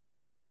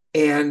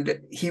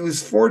 And he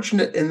was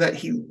fortunate in that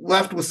he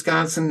left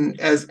Wisconsin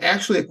as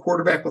actually a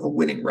quarterback with a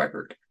winning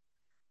record.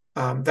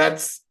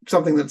 That's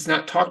something that's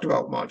not talked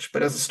about much,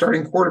 but as a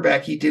starting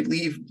quarterback, he did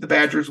leave the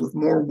Badgers with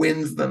more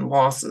wins than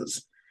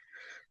losses.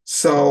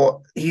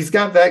 So he's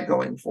got that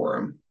going for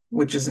him,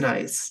 which is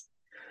nice.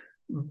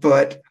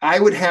 But I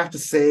would have to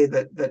say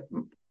that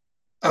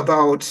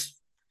about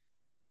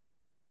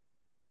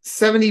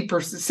 60 to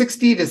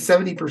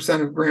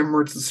 70% of Graham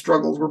Mertz's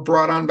struggles were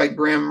brought on by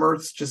Graham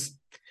Mertz just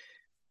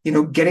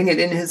getting it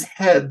in his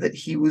head that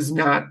he was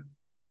not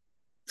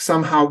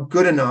somehow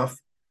good enough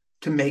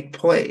to make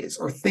plays,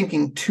 or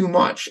thinking too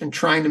much and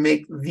trying to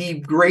make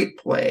the great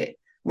play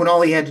when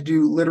all he had to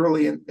do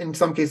literally in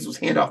some cases was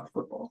hand off the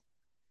football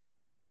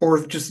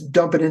or just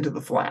dump it into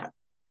the flat.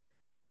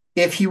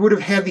 If he would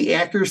have had the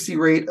accuracy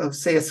rate of,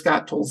 say, a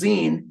Scott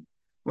Tolzien,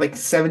 like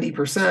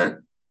 70%,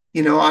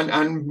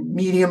 on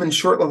medium and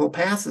short level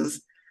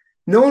passes,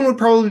 no one would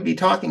probably be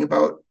talking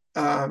about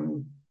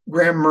Graham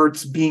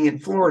Mertz being in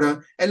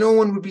Florida,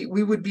 and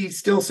we would be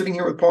still sitting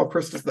here with Paul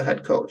Chryst as the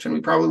head coach, and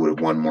we probably would have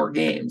won more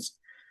games.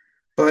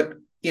 But,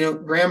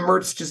 Graham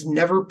Mertz just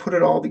never put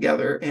it all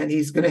together, and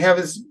he's going to have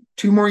his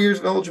 2 more years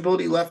of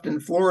eligibility left in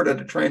Florida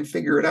to try and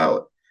figure it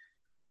out.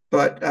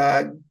 But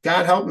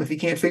God help him if he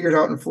can't figure it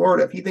out in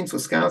Florida. If he thinks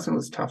Wisconsin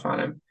was tough on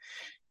him,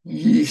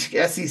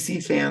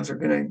 SEC fans are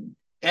going to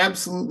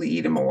absolutely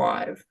eat him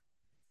alive.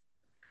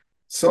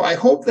 So I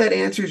hope that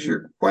answers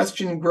your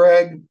question,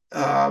 Greg.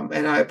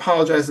 And I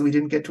apologize that we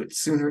didn't get to it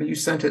sooner. You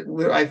sent it,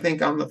 I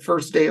think, on the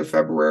first day of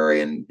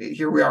February, and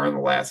here we are on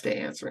the last day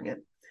answering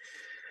it.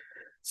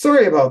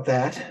 Sorry about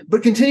that,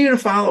 but continue to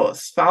follow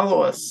us.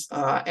 Follow us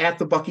at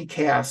the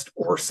BuckyCast,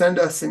 or send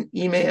us an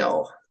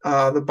email,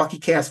 the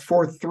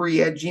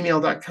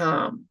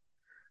BuckyCast43@gmail.com.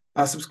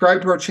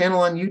 Subscribe to our channel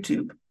on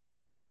YouTube.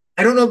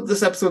 I don't know if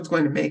this episode's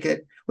going to make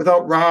it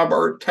without Rob,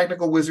 our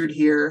technical wizard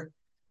here.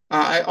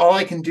 All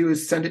I can do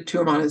is send it to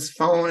him on his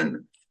phone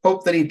and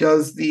hope that he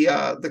does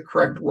the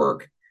correct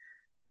work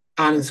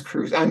on his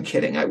cruise. I'm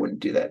kidding. I wouldn't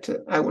do that to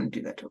him.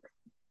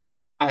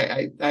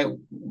 I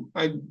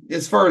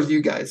as far as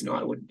you guys know,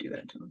 I wouldn't do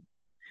that to him.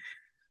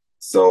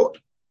 So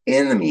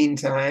in the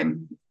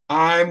meantime,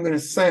 I'm going to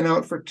sign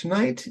out for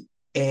tonight,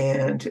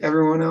 and to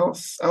everyone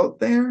else out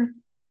there,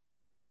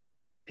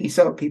 peace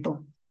out,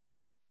 people.